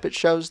some puppet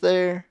shows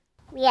there.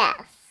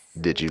 Yes.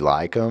 Did you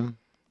like them?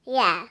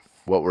 Yes.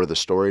 What were the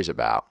stories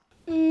about?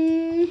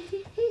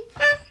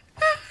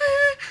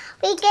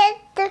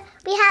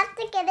 We have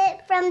to get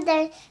it from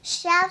the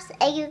shelves,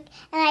 and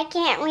I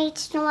can't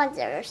reach the ones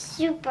that are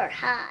super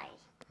high.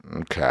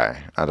 Okay.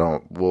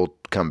 We'll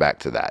come back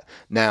to that.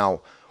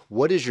 Now,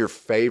 what is your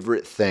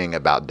favorite thing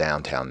about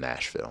downtown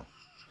Nashville?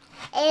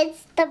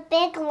 It's the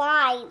big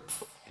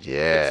lights.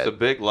 Yeah. It's the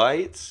big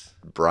lights.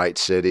 Bright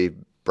city,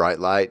 bright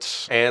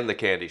lights, And the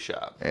candy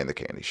shop. and the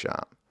candy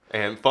shop.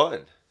 And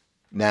fun.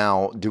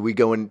 Now, do we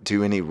go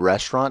into any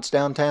restaurants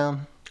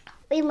downtown?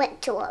 We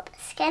went to a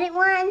biscuit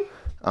one.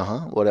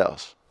 What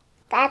else?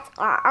 That's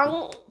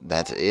all.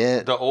 That's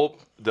it. The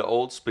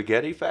old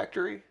spaghetti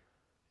factory?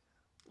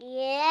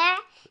 Yeah.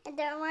 And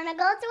then we're gonna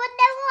go to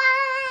another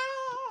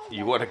one.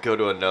 You want to go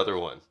to another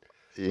one?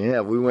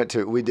 Yeah, we went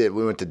to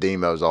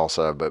Demo's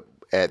also, but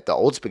at the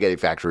old spaghetti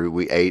factory,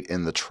 we ate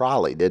in the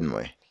trolley, didn't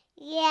we?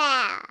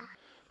 Yeah.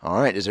 All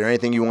right. Is there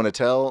anything you want to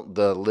tell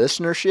the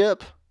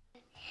listenership?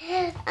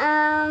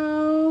 I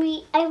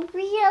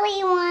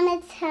really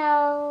want to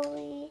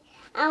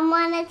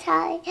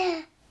tell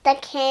you the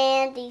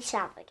candy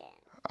shop again.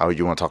 Oh,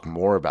 you want to talk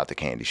more about the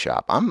candy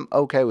shop? I'm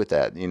okay with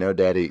that. You know,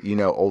 Daddy,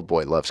 old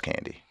boy loves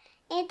candy.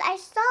 And I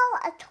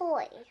saw a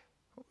toy.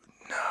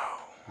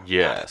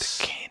 Yes.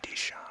 Candy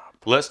shop.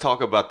 Let's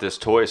talk about this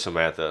toy,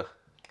 Samantha.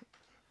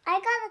 I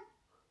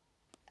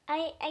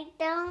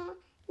don't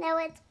know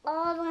it's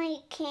all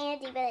like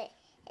candy, but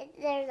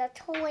there's a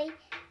toy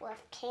with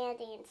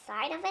candy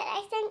inside of it,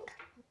 I think.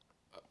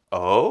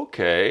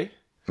 Okay.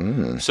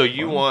 So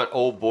you want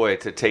old boy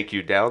to take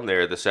you down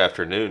there this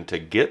afternoon to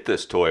get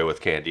this toy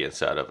with candy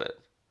inside of it?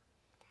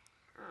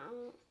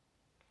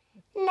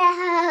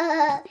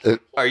 No.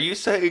 Are you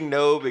saying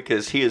no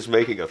because he is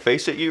making a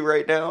face at you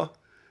right now?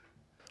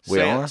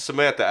 We are?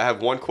 Samantha, I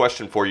have one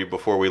question for you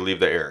before we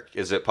leave the air.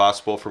 Is it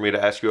possible for me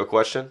to ask you a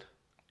question?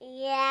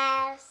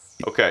 Yes.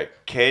 Okay.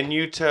 Can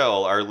you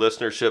tell our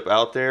listenership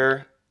out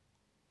there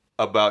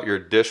about your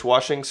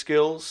dishwashing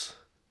skills?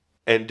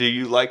 And do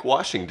you like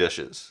washing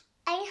dishes?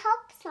 I hope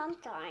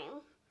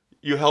sometime.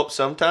 You help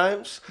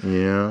sometimes?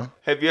 Yeah.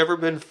 Have you ever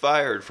been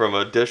fired from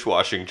a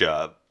dishwashing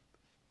job?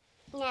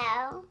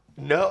 No.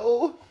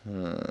 No?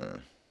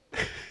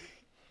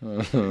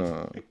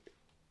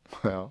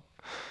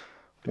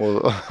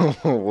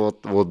 Well,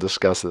 we'll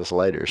discuss this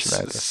later,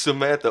 Samantha.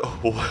 Samantha,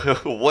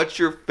 what's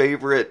your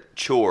favorite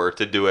chore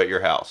to do at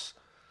your house?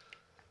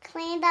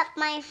 cleaned up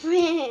my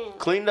room.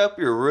 Cleaned up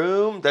your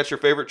room? That's your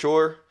favorite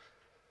chore?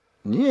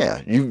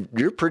 Yeah,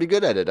 you're pretty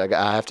good at it.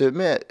 I have to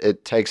admit,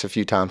 it takes a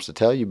few times to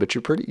tell you, but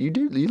you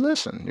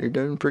listen. You're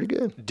doing pretty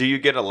good. Do you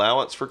get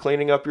allowance for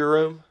cleaning up your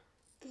room?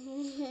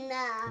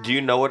 No. Do you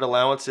know what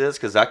allowance is?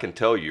 Because I can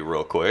tell you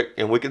real quick,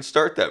 and we can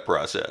start that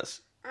process.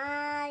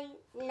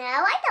 No,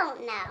 I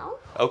don't know.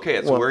 Okay,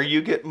 it's Well- where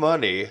you get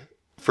money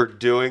for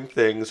doing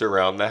things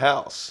around the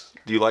house.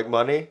 Do you like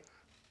money?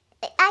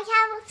 I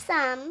have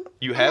some.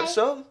 You have I-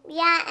 some?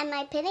 Yeah, and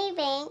my piggy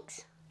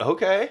banks.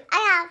 Okay.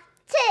 I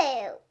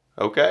have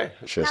 2. Okay.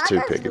 She has Not 2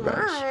 just piggy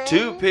banks. one.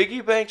 2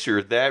 piggy banks?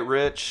 You're that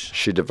rich?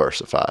 She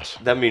diversifies.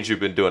 That means you've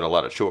been doing a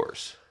lot of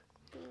chores.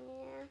 I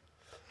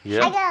Yeah.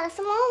 got a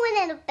small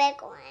one and a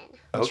big one.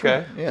 Okay.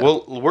 right, yeah.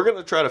 Well, we're going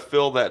to try to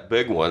fill that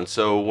big one.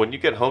 So when you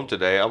get home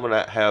today, I'm going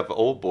to have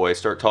old boy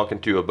start talking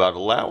to you about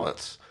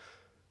allowance.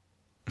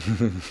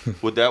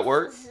 Would that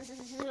work?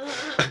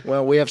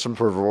 Well, we have some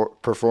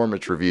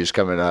performance reviews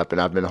coming up, and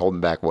I've been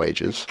holding back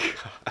wages.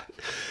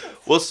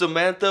 Well,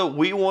 Samantha,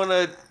 we want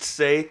to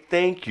say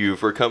thank you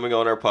for coming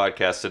on our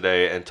podcast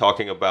today and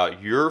talking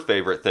about your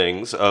favorite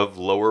things of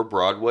Lower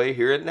Broadway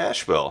here in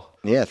Nashville.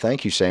 Yeah,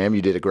 thank you, Sam.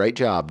 You did a great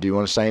job. Do you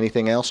want to say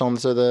anything else on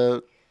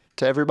to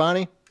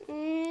everybody?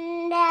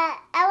 No,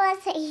 I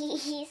want to say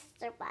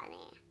Easter Bunny.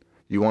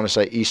 You want to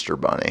say Easter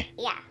Bunny?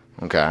 Yeah,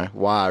 Okay.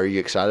 Why? Are you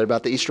excited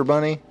about the Easter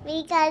Bunny?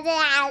 because it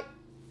has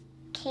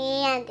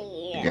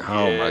candy.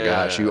 Oh my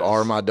gosh, you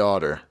are my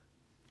daughter.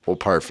 Well,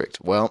 perfect.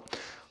 Well,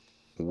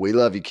 we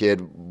love you,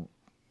 kid.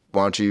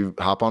 Why don't you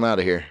hop on out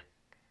of here?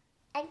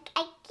 I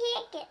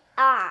can't get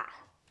off.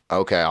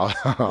 Okay, I'll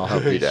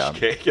help you down.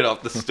 Can't get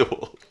off the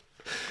stool.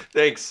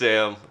 Thanks,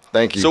 Sam.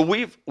 Thank you. So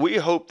we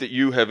hope that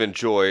you have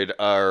enjoyed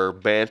our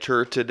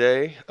banter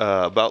today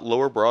about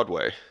Lower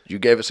Broadway. You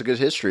gave us a good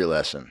history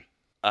lesson.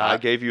 I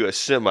gave you a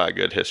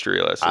semi-good history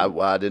lesson.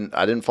 I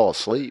didn't fall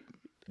asleep.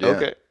 Yeah.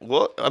 Okay.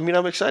 Well, I mean,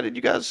 I'm excited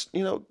you guys,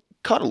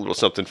 caught a little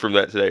something from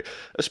that today,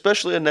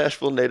 especially a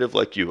Nashville native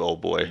like you,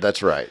 old boy.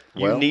 That's right.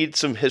 You need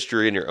some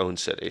history in your own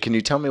city. Can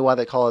you tell me why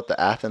they call it the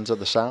Athens of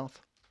the South?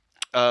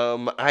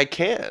 I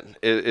can.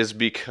 It is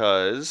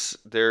because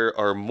there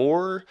are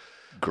more...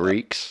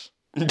 Greeks.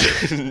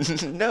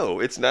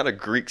 No, it's not a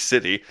Greek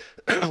city.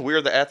 We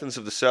are the Athens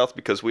of the South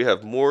because we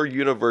have more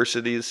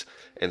universities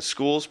and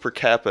schools per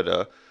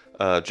capita,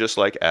 just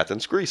like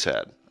Athens, Greece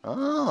had.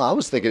 Oh, I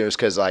was thinking it was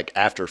because, like,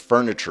 after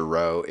Furniture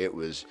Row, it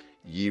was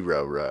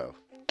Euro Row.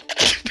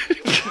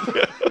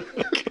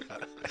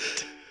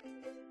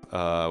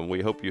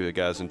 We hope you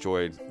guys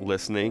enjoyed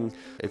listening.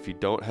 If you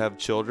don't have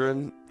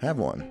children, Have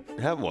one.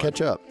 have one.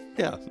 Catch up.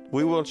 Yeah,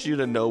 we want you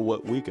to know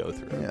what we go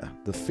through. Yeah,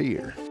 the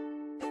fear.